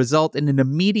it will result in an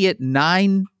immediate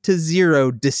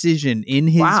 9-0 decision in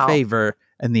his favor,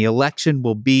 and the election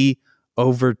will be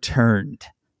overturned.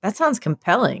 That sounds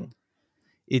compelling.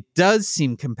 It does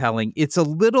seem compelling. It's a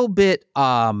little bit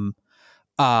I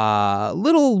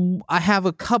have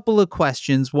a couple of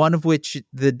questions, one of which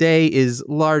the day is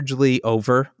largely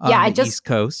over on the East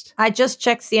Coast. I just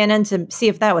checked CNN to see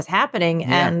if that was happening,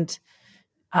 and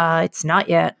it's not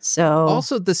yet. So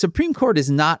also, the Supreme Court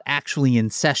is not actually in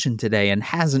session today and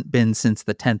hasn't been since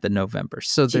the 10th of November.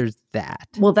 So there's that.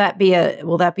 Will that be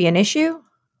an issue?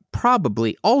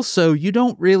 Probably. Also, you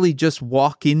don't really just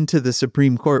walk into the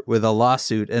Supreme Court with a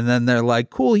lawsuit and then they're like,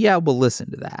 cool, yeah, we'll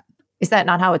listen to that. Is that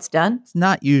not how it's done? It's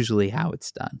not usually how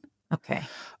it's done. Okay.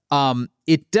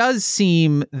 It does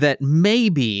seem that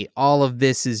maybe all of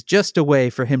this is just a way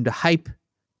for him to hype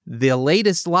the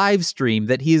latest live stream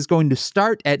that he is going to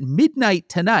start at midnight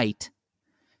tonight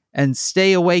and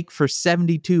stay awake for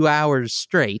 72 hours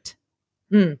straight,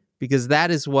 because that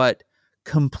is what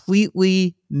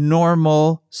completely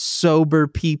normal, sober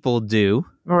people do.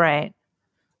 Right.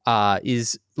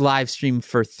 Is live stream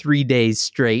for 3 days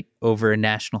straight over a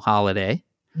national holiday.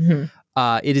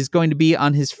 It is going to be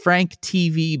on his Frank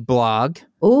TV blog.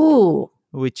 Ooh.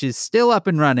 Which is still up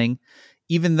and running,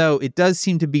 even though it does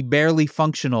seem to be barely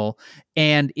functional.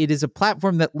 And it is a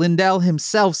platform that Lindell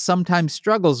himself sometimes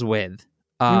struggles with.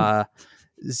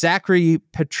 Zachary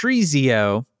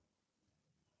Patrizio,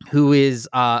 who is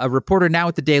a reporter now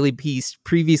at the Daily Beast,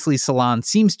 previously Salon,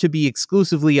 seems to be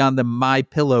exclusively on the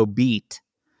MyPillow beat,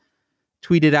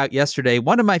 tweeted out yesterday,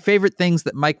 one of my favorite things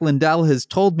that Mike Lindell has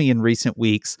told me in recent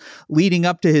weeks leading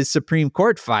up to his Supreme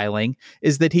Court filing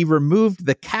is that he removed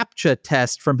the CAPTCHA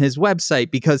test from his website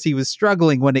because he was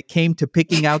struggling when it came to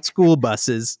picking out school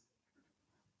buses.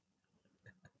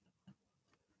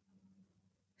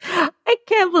 I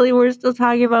can't believe we're still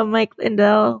talking about Mike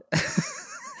Lindell.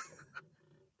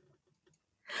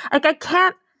 I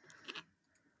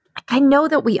know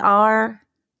that we are.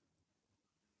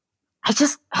 I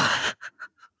just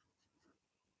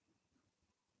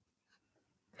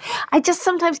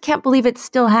sometimes can't believe it's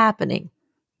still happening.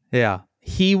 Yeah.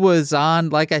 He was on,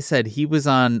 like I said, he was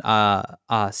on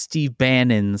Steve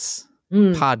Bannon's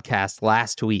podcast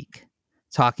last week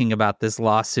talking about this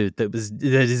lawsuit that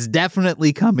is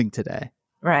definitely coming today.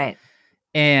 Right.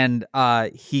 And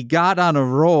he got on a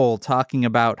roll talking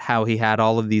about how he had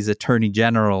all of these attorney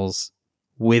generals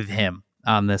with him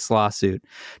on this lawsuit,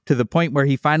 to the point where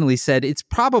he finally said, it's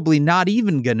probably not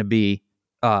even going to be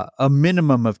a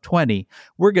minimum of 20.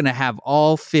 We're going to have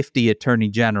all 50 attorney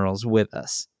generals with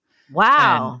us.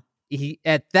 Wow. And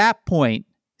at that point,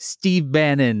 Steve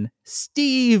Bannon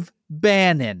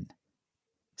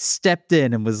stepped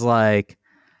in and was like,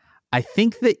 I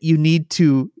think that you need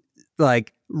to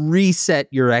reset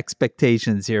your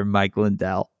expectations here, Mike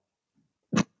Lindell.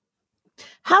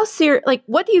 How serious?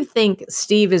 What do you think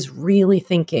Steve is really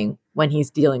thinking when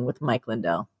he's dealing with Mike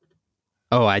Lindell?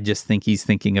 Oh, I just think he's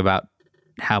thinking about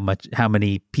how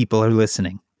many people are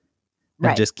listening,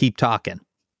 and just keep talking.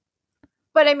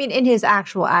 But I mean, in his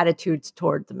actual attitudes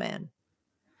toward the man.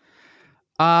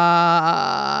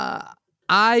 I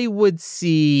would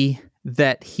see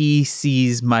that he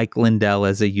sees Mike Lindell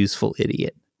as a useful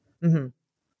idiot. Mm-hmm.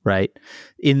 Right?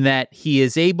 In that he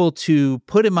is able to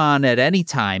put him on at any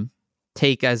time,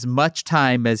 take as much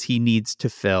time as he needs to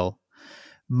fill.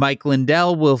 Mike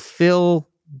Lindell will fill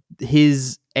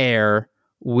his air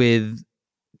with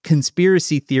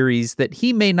conspiracy theories that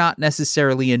he may not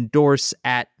necessarily endorse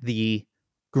at the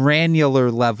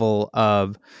granular level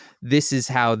of this is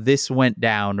how this went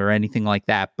down or anything like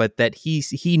that, but that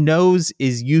he knows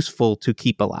is useful to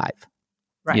keep alive.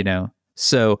 Right.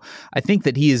 So I think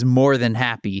that he is more than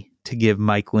happy to give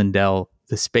Mike Lindell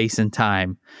the space and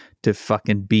time to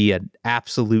fucking be an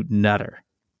absolute nutter.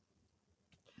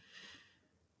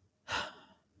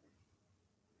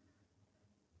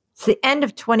 It's the end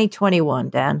of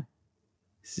 2021, Dan.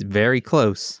 This is very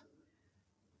close.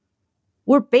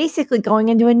 We're basically going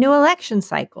into a new election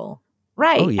cycle.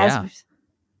 Right. Oh, yeah.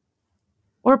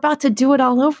 We're about to do it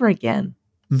all over again.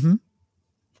 Mm-hmm.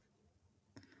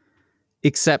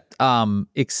 Except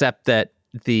that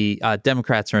the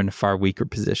Democrats are in a far weaker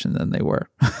position than they were.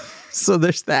 So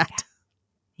there's that.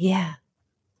 Yeah.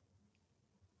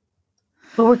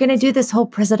 But we're going to do this whole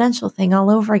presidential thing all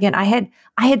over again. I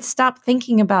had stopped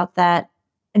thinking about that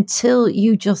until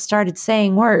you just started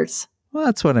saying words. Well,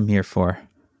 that's what I'm here for.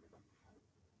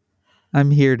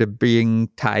 I'm here to bring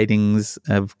tidings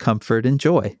of comfort and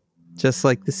joy, just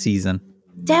like the season.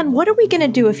 Dan, what are we going to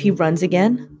do if he runs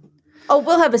again? Oh,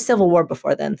 we'll have a civil war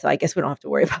before then, so I guess we don't have to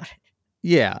worry about it.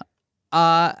 Yeah.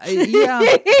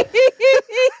 Yeah.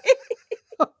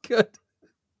 Oh, good.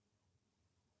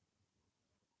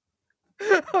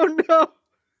 Oh, no.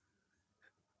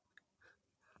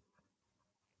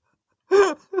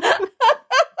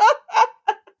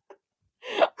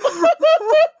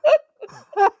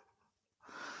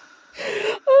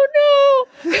 Oh, no.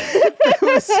 There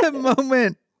was a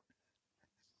moment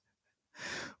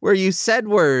where you said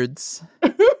words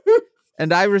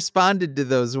and I responded to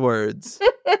those words.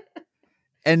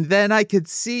 And then I could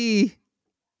see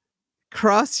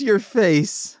cross your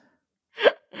face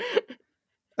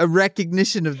a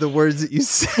recognition of the words that you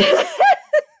said.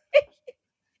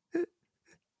 Because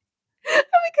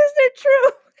they're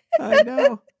true. I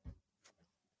know.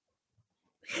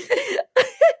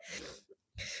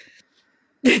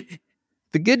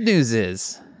 The good news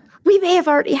is We may have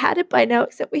already had it by now,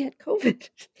 except we had COVID.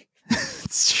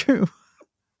 it's true.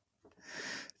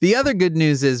 The other good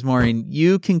news is, Maureen,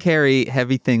 you can carry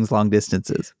heavy things long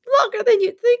distances. Longer than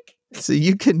you'd think. So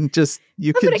you can just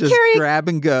grab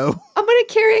and go. I'm going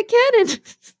to carry a cannon.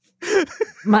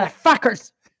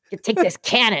 Motherfuckers. You take this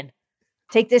cannon.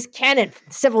 Take this cannon.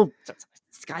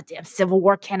 This goddamn Civil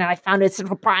War cannon. I found it in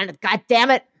Central Park. God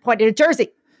damn it. Pointed to Jersey.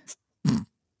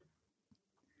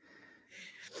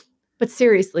 But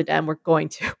seriously, Dan, we're going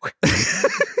to.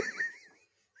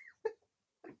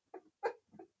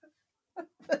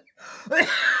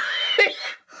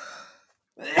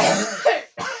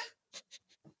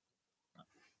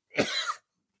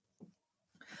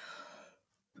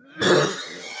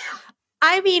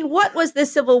 I mean, what was the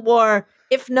Civil War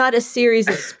if not a series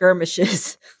of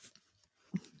skirmishes?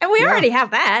 And we already have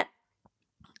that.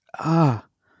 I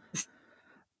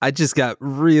just got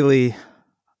really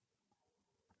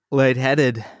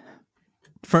lightheaded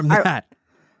from that.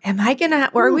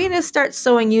 Are we gonna start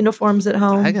sewing uniforms at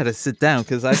home? I gotta sit down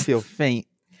because I feel faint.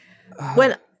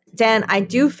 Dan, I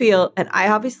do feel, and I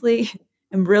obviously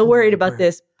am real worried about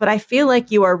this, but I feel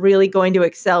like you are really going to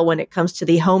excel when it comes to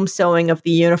the home sewing of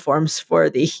the uniforms for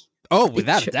the. Oh,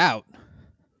 without a doubt.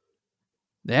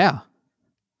 Yeah.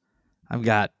 I've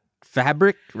got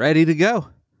fabric ready to go.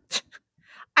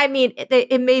 I mean,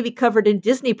 it may be covered in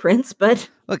Disney prints, but.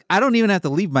 Look, I don't even have to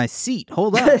leave my seat.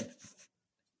 Hold on.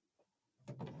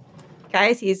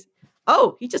 Guys, he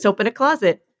just opened a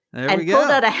closet and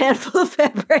pulled out a handful of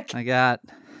fabric. I got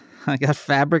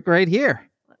fabric right here.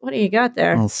 What do you got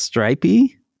there? A little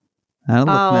stripy. That'll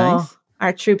look nice.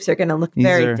 Our troops are going to look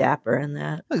very dapper in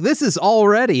that. Look, this is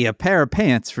already a pair of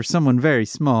pants for someone very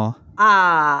small.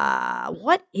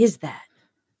 What is that?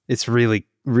 It's really,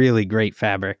 really great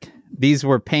fabric. These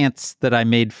were pants that I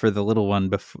made for the little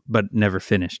one, but never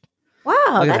finished.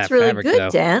 Wow, that's really fabric, good, though.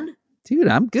 Dan. Dude,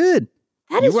 I'm good.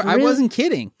 I wasn't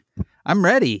kidding. I'm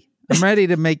ready. I'm ready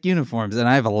to make uniforms, and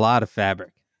I have a lot of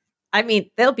fabric. I mean,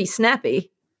 they'll be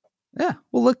snappy. Yeah,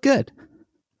 will look good.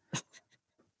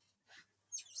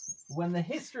 When the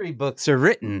history books are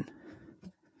written,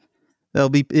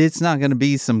 it's not going to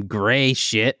be some gray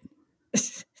shit.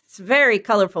 It's very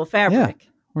colorful fabric. Yeah,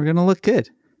 we're going to look good.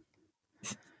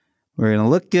 We're going to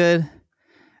look good,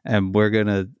 and we're going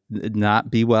to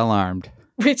not be well armed.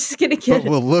 We're just going to get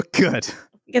we'll look good.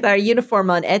 Get our uniform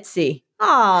on Etsy.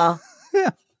 Aw. Yeah.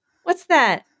 What's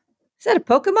that? Is that a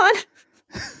Pokemon? What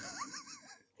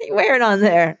are you wearing on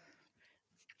there?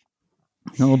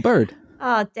 A little bird.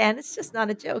 Oh, Dan, it's just not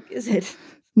a joke, is it?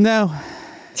 No.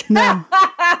 It's not.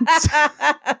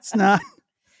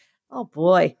 Oh,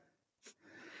 boy.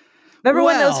 Remember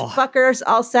when those fuckers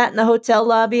all sat in the hotel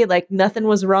lobby like nothing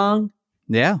was wrong?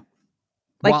 Yeah.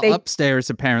 Like upstairs,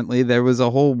 apparently, there was a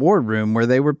whole war room where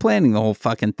they were planning the whole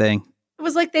fucking thing. It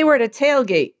was like they were at a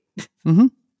tailgate. Mm-hmm.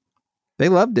 They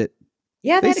loved it.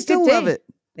 Yeah, they had a still good day. love it.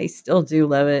 They still do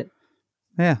love it.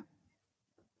 Yeah.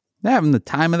 They're having the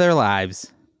time of their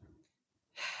lives.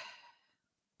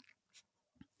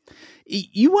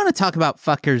 You want to talk about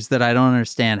fuckers that I don't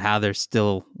understand how they're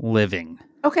still living.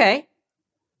 Okay.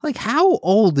 Like, how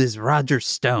old is Roger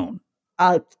Stone?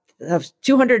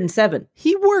 207.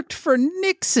 He worked for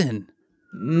Nixon.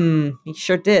 He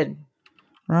sure did.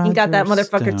 Roger He got that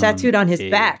motherfucker Stone tattooed on his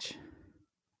age. back.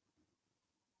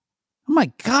 Oh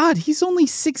my God, he's only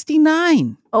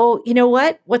 69. Oh, you know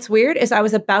what? What's weird is I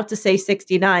was about to say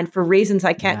 69 for reasons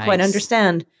I can't quite Nice.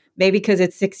 understand. Maybe because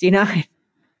it's 69.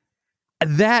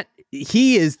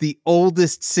 He is the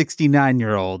oldest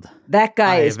 69-year-old That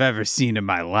guy I is have ever seen in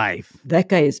my life. that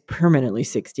guy is permanently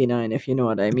 69, if you know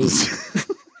what I mean.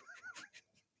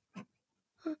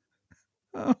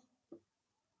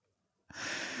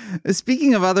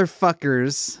 Speaking of other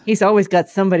fuckers, He's always got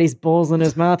somebody's balls in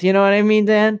his mouth. You know what I mean,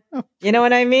 Dan? You know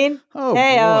what I mean? oh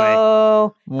Hey, boy, I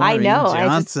Maureen know. I just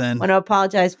Johnson. want to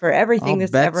apologize for everything All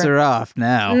that's bets ever. are off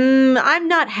now. I'm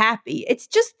not happy. It's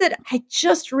just that I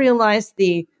just realized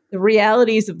the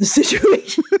realities of the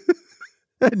situation.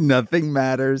 Nothing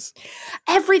matters.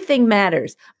 Everything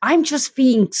matters. I'm just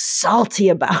being salty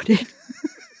about it.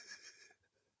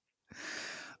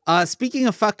 Speaking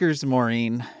of fuckers,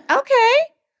 Maureen, Okay.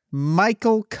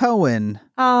 Michael Cohen,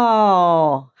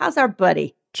 Oh, how's our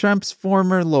buddy? Trump's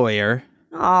former lawyer,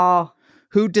 Oh,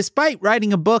 who, despite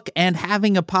writing a book and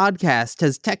having a podcast,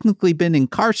 has technically been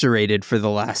incarcerated for the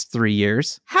last 3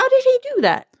 years. how did he do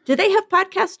that? Do they have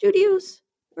podcast studios?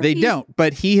 Or They he's- don't,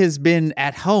 but he has been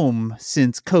at home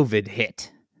since COVID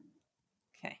hit.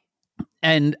 Okay.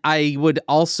 And I would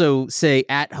also say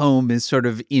at home is sort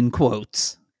of in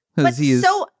quotes. 'Cause But he is,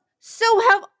 so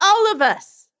have all of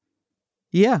us.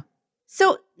 yeah,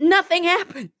 So nothing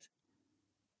happened.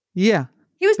 yeah,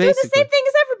 He was doing the Basically. same thing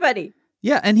as everybody.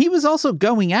 yeah. And he was also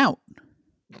going out.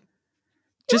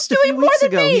 Just a doing few more weeks than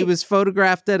ago, me. he was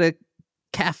photographed at a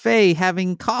cafe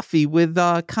having coffee with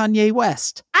Kanye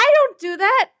West, I don't do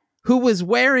that. who was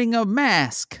wearing a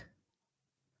mask.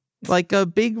 Like a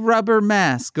big rubber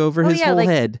mask over Oh, his yeah, whole like-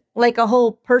 head. Like a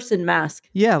whole person mask.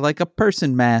 Yeah, like a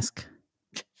person mask.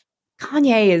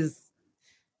 Kanye is.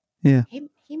 Yeah.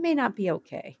 He may not be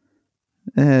okay.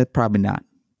 Probably not.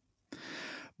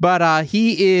 But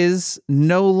he is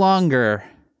no longer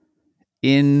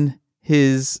in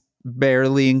his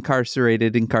barely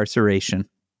incarcerated incarceration.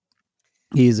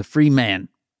 He is a free man.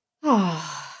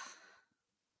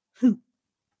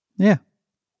 Yeah.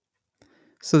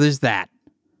 So there's that.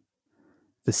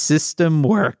 The system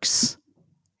works.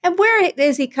 And where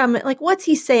is he coming? Like, what's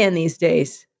he saying these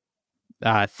days?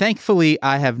 Thankfully,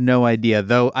 I have no idea,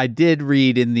 though I did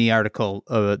read in the article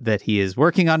that he is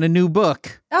working on a new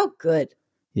book. Oh, good.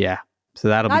 Yeah. So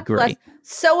that'll God be great. bless.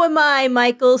 So am I,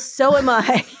 Michael. So am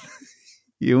I.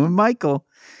 You and Michael.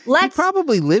 He Let's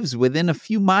probably lives within a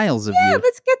few miles of you.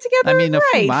 let's get together. I mean, and a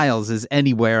few write. miles is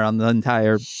anywhere on the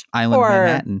entire island of Sure.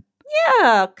 Manhattan.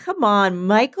 Yeah, come on,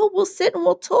 Michael. We'll sit and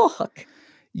we'll talk.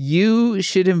 You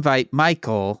should invite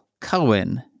Michael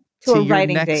Cohen To a your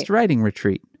writing next date. writing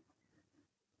retreat.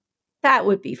 That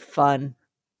would be fun.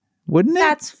 Wouldn't it?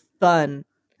 That's fun.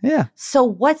 Yeah. So,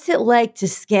 what's it like to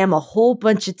scam a whole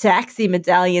bunch of taxi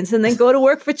medallions and then go to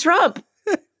work for Trump?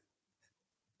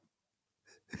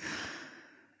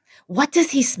 What does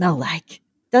he smell like?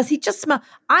 Does he just smell?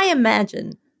 I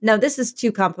imagine. No, this is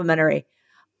too complimentary.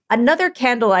 Another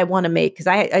candle I want to make, because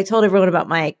I told everyone about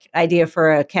my idea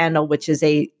for a candle, which is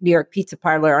a New York pizza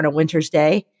parlor on a winter's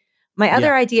day. My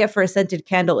other idea for a scented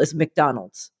candle is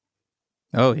McDonald's.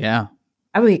 Oh, yeah.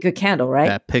 That would be a good candle, right?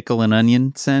 That pickle and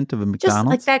onion scent of a Just McDonald's.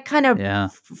 like that kind of. Yeah.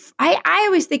 I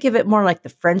always think of it more like the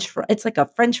French fry. It's like a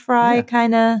French fry Yeah.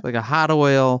 kind of. Like a hot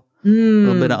oil, a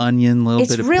little bit of onion, a little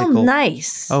It's bit of real pickle.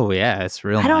 nice. Oh, yeah. It's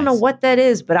real I don't know nice. what that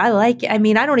is, but I like it. I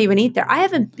mean, I don't even eat there. I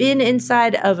haven't been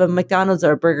inside of a McDonald's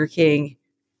or a Burger King,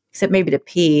 except maybe to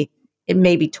pee, in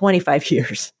maybe 25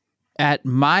 years. At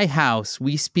my house,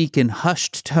 we speak in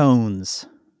hushed tones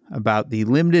about the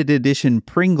limited edition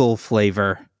Pringle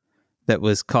flavor that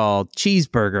was called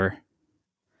cheeseburger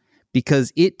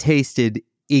because it tasted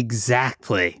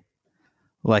exactly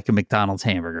like a McDonald's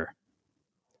hamburger.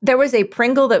 There was a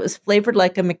Pringle that was flavored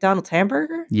like a McDonald's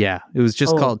hamburger. Yeah, it was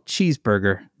just Oh. called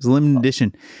cheeseburger. It was a limited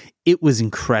edition. It was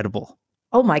incredible.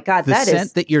 Oh my God, The that scent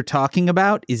is. that you're talking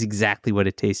about is exactly what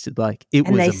it tasted like. It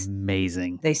And was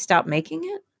amazing. They stopped making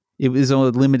it? It was on a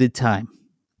limited time.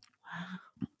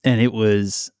 And it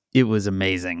was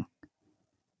amazing.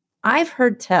 I've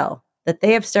heard tell that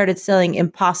they have started selling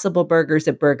Impossible Burgers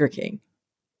at Burger King.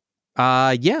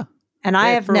 Yeah. And I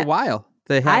have for a while.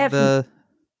 They have have-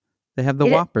 they have the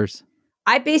It- Whoppers.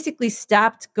 I basically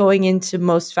stopped going into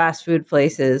most fast food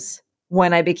places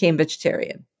when I became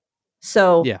vegetarian.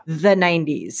 So Yeah. the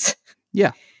 90s.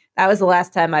 Yeah. That was the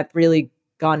last time I've really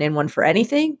gone in one for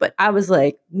anything. But I was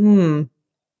like, no,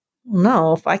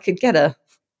 if I could get a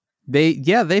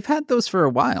They've had those for a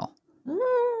while. All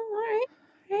right.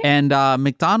 And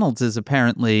McDonald's is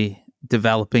apparently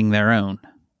developing their own,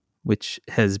 which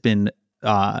has been,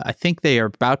 I think they are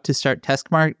about to start test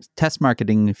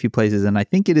marketing in a few places. And I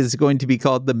think it is going to be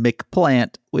called the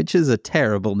McPlant, which is a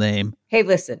terrible name. Hey,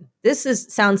 listen, this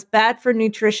sounds bad for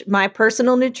nutrition, my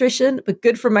personal nutrition, but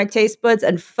good for my taste buds,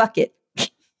 and fuck it.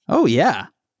 Oh, yeah.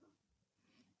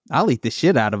 I'll eat the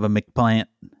shit out of a McPlant.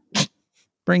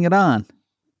 Bring it on.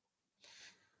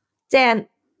 Dan,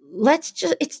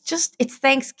 it's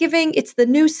Thanksgiving. It's the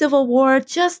new Civil War.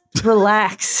 Just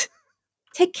relax.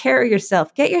 Take care of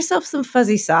yourself. Get yourself some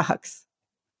fuzzy socks.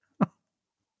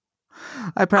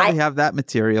 I probably have that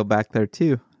material back there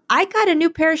too. I got a new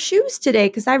pair of shoes today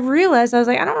because I realized I was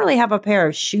like, I don't really have a pair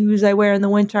of shoes I wear in the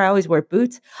winter. I always wear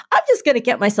boots. I'm just going to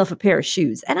get myself a pair of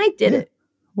shoes. And I did it.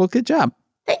 Well, good job.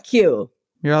 Thank you.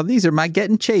 These are my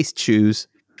getting chased shoes.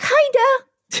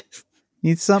 Kinda.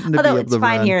 Need something to Although be able it's to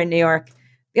fine run. here in New York.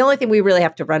 The only thing we really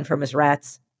have to run from is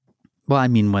rats. Well, I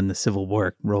mean, when the Civil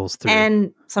War rolls through.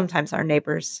 And sometimes our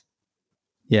neighbors.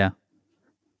 Yeah.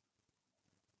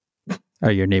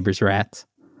 Are your neighbors rats?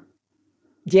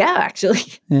 Yeah, actually.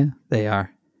 Yeah, they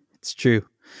are. It's true.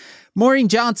 Maureen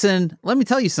Johnson, let me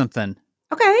tell you something.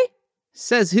 Okay.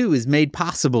 Says Who is made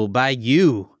possible by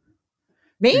you.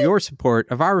 Me? For your support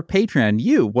of our Patreon.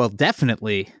 You, well,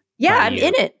 definitely. Yeah, by I'm you.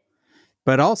 in it.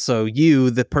 But also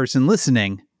you, the person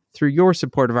listening, through your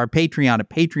support of our Patreon at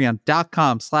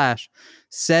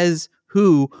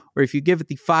patreon.com/sayswho, or if you give it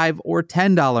the $5 or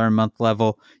 $10 a month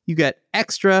level, you get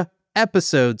extra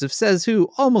episodes of Says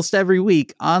Who almost every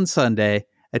week on Sunday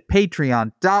at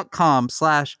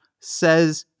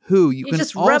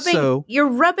patreon.com/sayswho. You're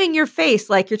rubbing your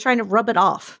face like you're trying to rub it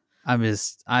off. I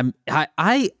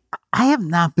have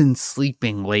not been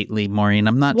sleeping lately, Maureen.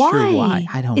 I'm not sure why.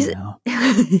 I don't know.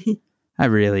 I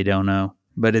really don't know.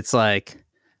 But it's like,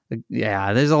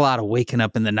 yeah, there's a lot of waking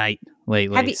up in the night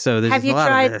lately. Have you lot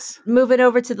tried of this. moving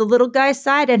over to the little guy's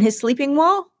side and his sleeping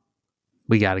wall?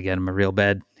 We got to get him a real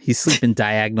bed. He's sleeping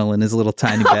diagonal in his little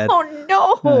tiny bed. Oh,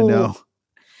 no. I know.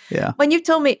 Yeah. When you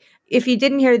told me, if you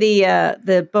didn't hear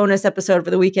the bonus episode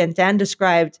for the weekend, Dan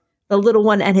described the little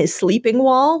one and his sleeping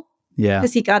wall. Yeah.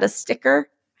 Because he got a sticker.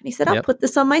 And he said, I'll put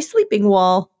this on my sleeping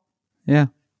wall. Yeah.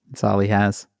 That's all he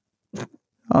has.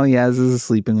 All he has is a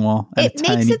sleeping wall and it a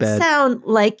tiny makes it bed. sound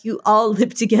like you all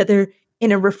live together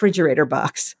in a refrigerator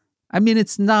box. I mean,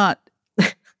 it's not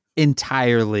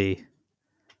entirely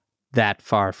that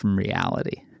far from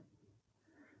reality.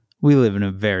 We live in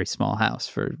a very small house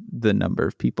for the number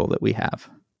of people that we have.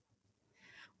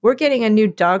 We're getting a new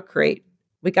dog crate.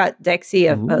 We got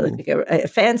Dexy a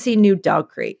fancy new dog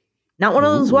crate. Not one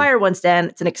of those wire ones, Dan.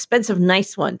 It's an expensive,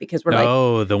 nice one because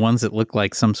we're the ones that look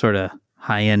like some sort of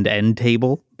high-end end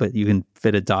table, but you can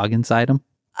fit a dog inside them?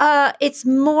 It's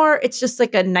just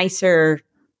like a nicer,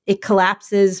 it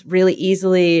collapses really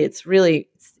easily. It's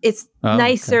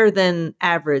nicer than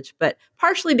average, but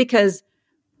partially because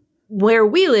where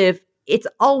we live, it's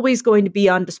always going to be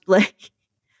on display.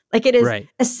 Like it is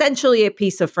essentially a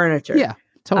piece of furniture. Yeah,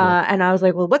 totally. And I was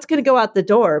like, well, what's going to go out the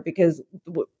door? Because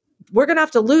we're going to have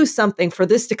to lose something for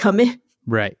this to come in.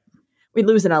 Right. We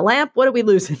losing a lamp? What are we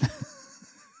losing?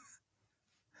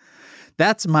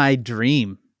 That's my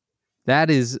dream. That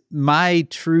is my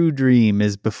true dream,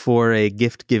 is before a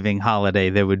gift-giving holiday,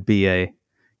 there would be a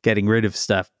getting rid of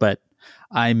stuff. But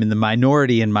I'm in the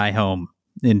minority in my home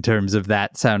in terms of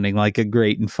that sounding like a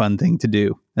great and fun thing to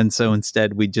do. And so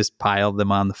instead, we just pile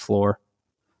them on the floor.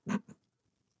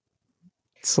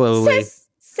 Slowly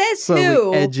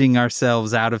who? Edging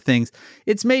ourselves out of things.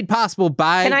 It's made possible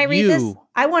by you. Can I read this?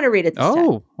 I want to read it this time.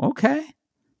 Oh, okay.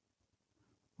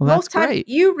 Well, that's great.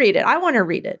 You read it. I want to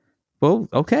read it. Well,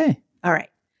 okay. All right.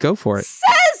 Go for it.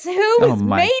 Says Who is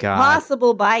made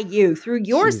possible by you through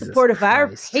your support of our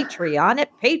Patreon at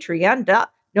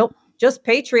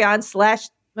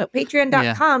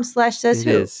patreon.com/says who.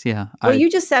 It is, yeah. Well, you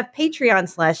just have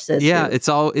Patreon/says yeah,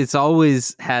 who. it's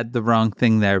always had the wrong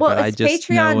thing there, but I just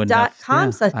know enough.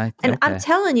 Patreon.com/. I'm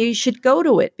telling you, you should go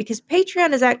to it because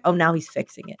Patreon is now he's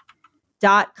fixing it.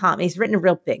 .com. He's written it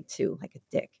real big too, like a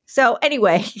dick. So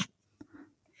anyway,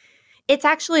 it's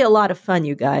actually a lot of fun,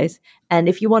 you guys. And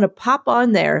if you want to pop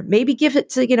on there, maybe give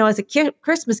it to, as a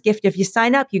Christmas gift. If you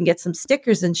sign up, you can get some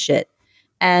stickers and shit.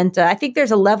 And I think there's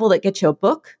a level that gets you a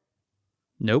book.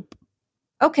 Nope.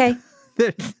 Okay.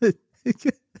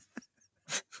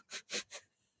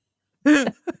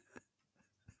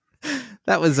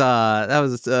 That was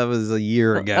a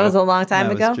year ago. That was a long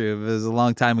time ago. That was true. It was a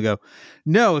long time ago.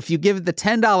 No, if you give it the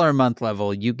 $10 a month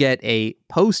level, you get a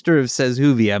poster of Says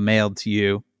Whovia mailed to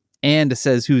you and a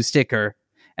Says Who sticker.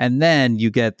 And then you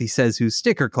get the Says Who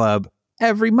sticker club.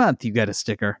 Every month you get a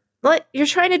sticker. Like, you're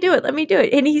trying to do it. Let me do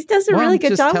it. And he does a really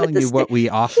good job with the telling you what we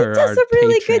offer He does our a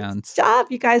really Patreons. good job,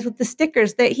 you guys, with the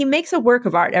stickers. He makes a work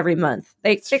of art every month.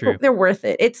 They're worth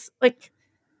it. It's like,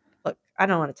 look, I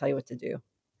don't want to tell you what to do.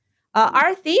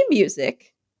 Our theme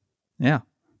music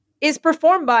is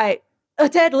performed by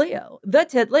Ted Leo. The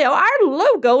Ted Leo. Our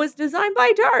logo is designed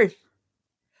by Darth.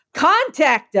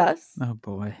 Contact us. Oh,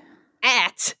 boy.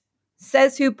 At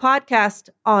Says Who Podcast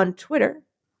on Twitter.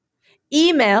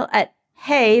 Email at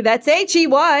hey, that's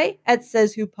HEY at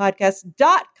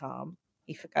sayswhopodcast.com.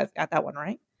 If you guys got that one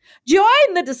right.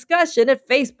 Join the discussion at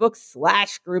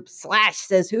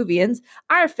Facebook/group/SaysWhovians.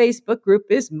 Our Facebook group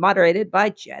is moderated by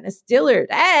Janice Dillard.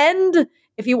 And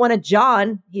if you want to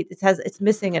John, it's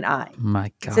missing an I.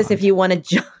 My God. It says if you want to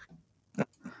John.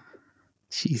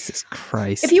 Jesus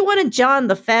Christ. If you want to John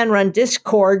the fan run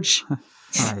Discord,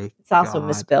 it's also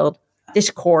misspelled.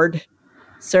 Discord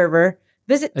server.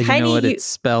 Visit You know what? It's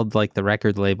spelled like the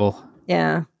record label.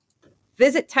 Yeah.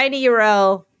 Visit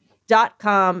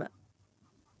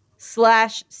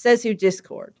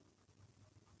tinyurl.com/sayswhodiscord.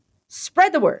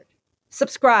 Spread the word.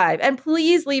 Subscribe. And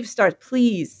please leave stars.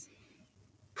 Please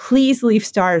leave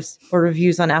stars or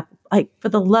reviews on Apple. Like, for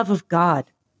the love of God.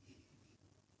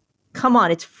 Come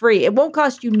on, it's free. It won't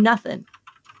cost you nothing.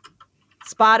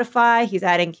 Spotify, he's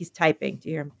typing. Do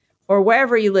you hear him? Or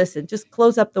wherever you listen. Just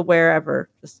close up the wherever.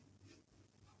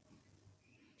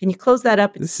 Can you close that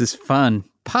up? This is fun.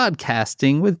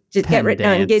 Podcasting with just get rid.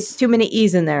 No, get too many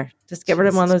E's in there. Just get rid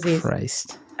of one of those E's.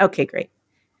 Christ. Okay, great.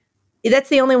 That's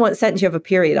the only one sentence you have a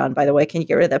period on, by the way. Can you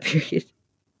get rid of that period?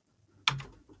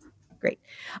 Great.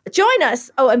 Join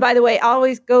us. Oh, and by the way,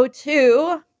 always go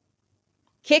to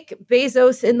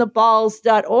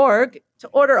kickbezosintheballs.org to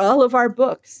order all of our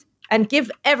books and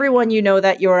give everyone you know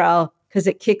that URL because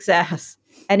it kicks ass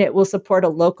and it will support a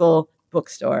local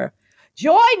bookstore.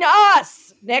 Join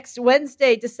us next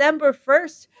Wednesday, December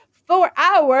 1st, for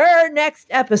our next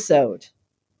episode.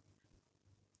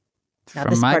 Now,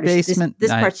 From my basement.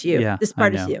 This part's you. Yeah, this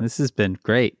part is you. This has been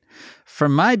great.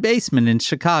 From my basement in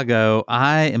Chicago,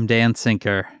 I am Dan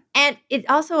Sinker. And it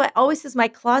also always says my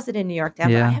closet in New York, Dan.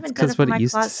 Yeah, but I haven't done it that's for what my it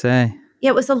used closet. to say.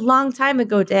 Yeah, it was a long time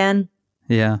ago, Dan.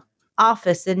 Yeah.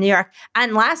 Office in New York.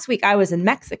 And last week I was in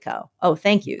Mexico. Oh,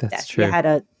 thank you. That's true. You had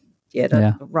a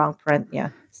wrong print. Yeah.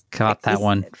 Caught that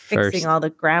one first. Fixing all the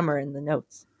grammar in the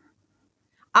notes.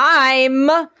 I'm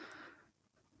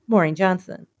Maureen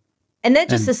Johnson. And then it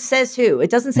just says who. It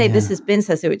doesn't say this has been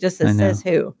says who. It just says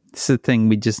who. It's the thing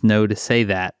we just know to say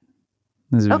that.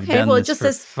 Okay, well, it just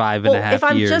says 5.5 years. If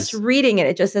I'm just reading it,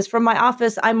 it just says from my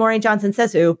office, I'm Maureen Johnson,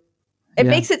 says who. It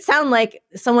makes it sound like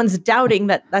someone's doubting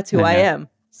that that's who I am.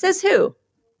 Says who.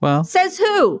 Well, says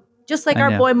who. Just like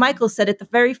our boy Michael said it the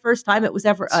very first time it was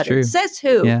ever uttered. True. Says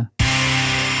who. Yeah.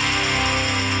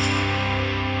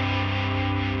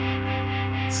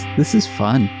 This is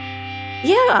fun.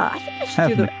 Yeah, I think I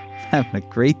should do Having a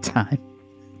great time.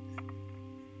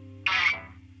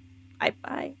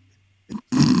 Bye-bye.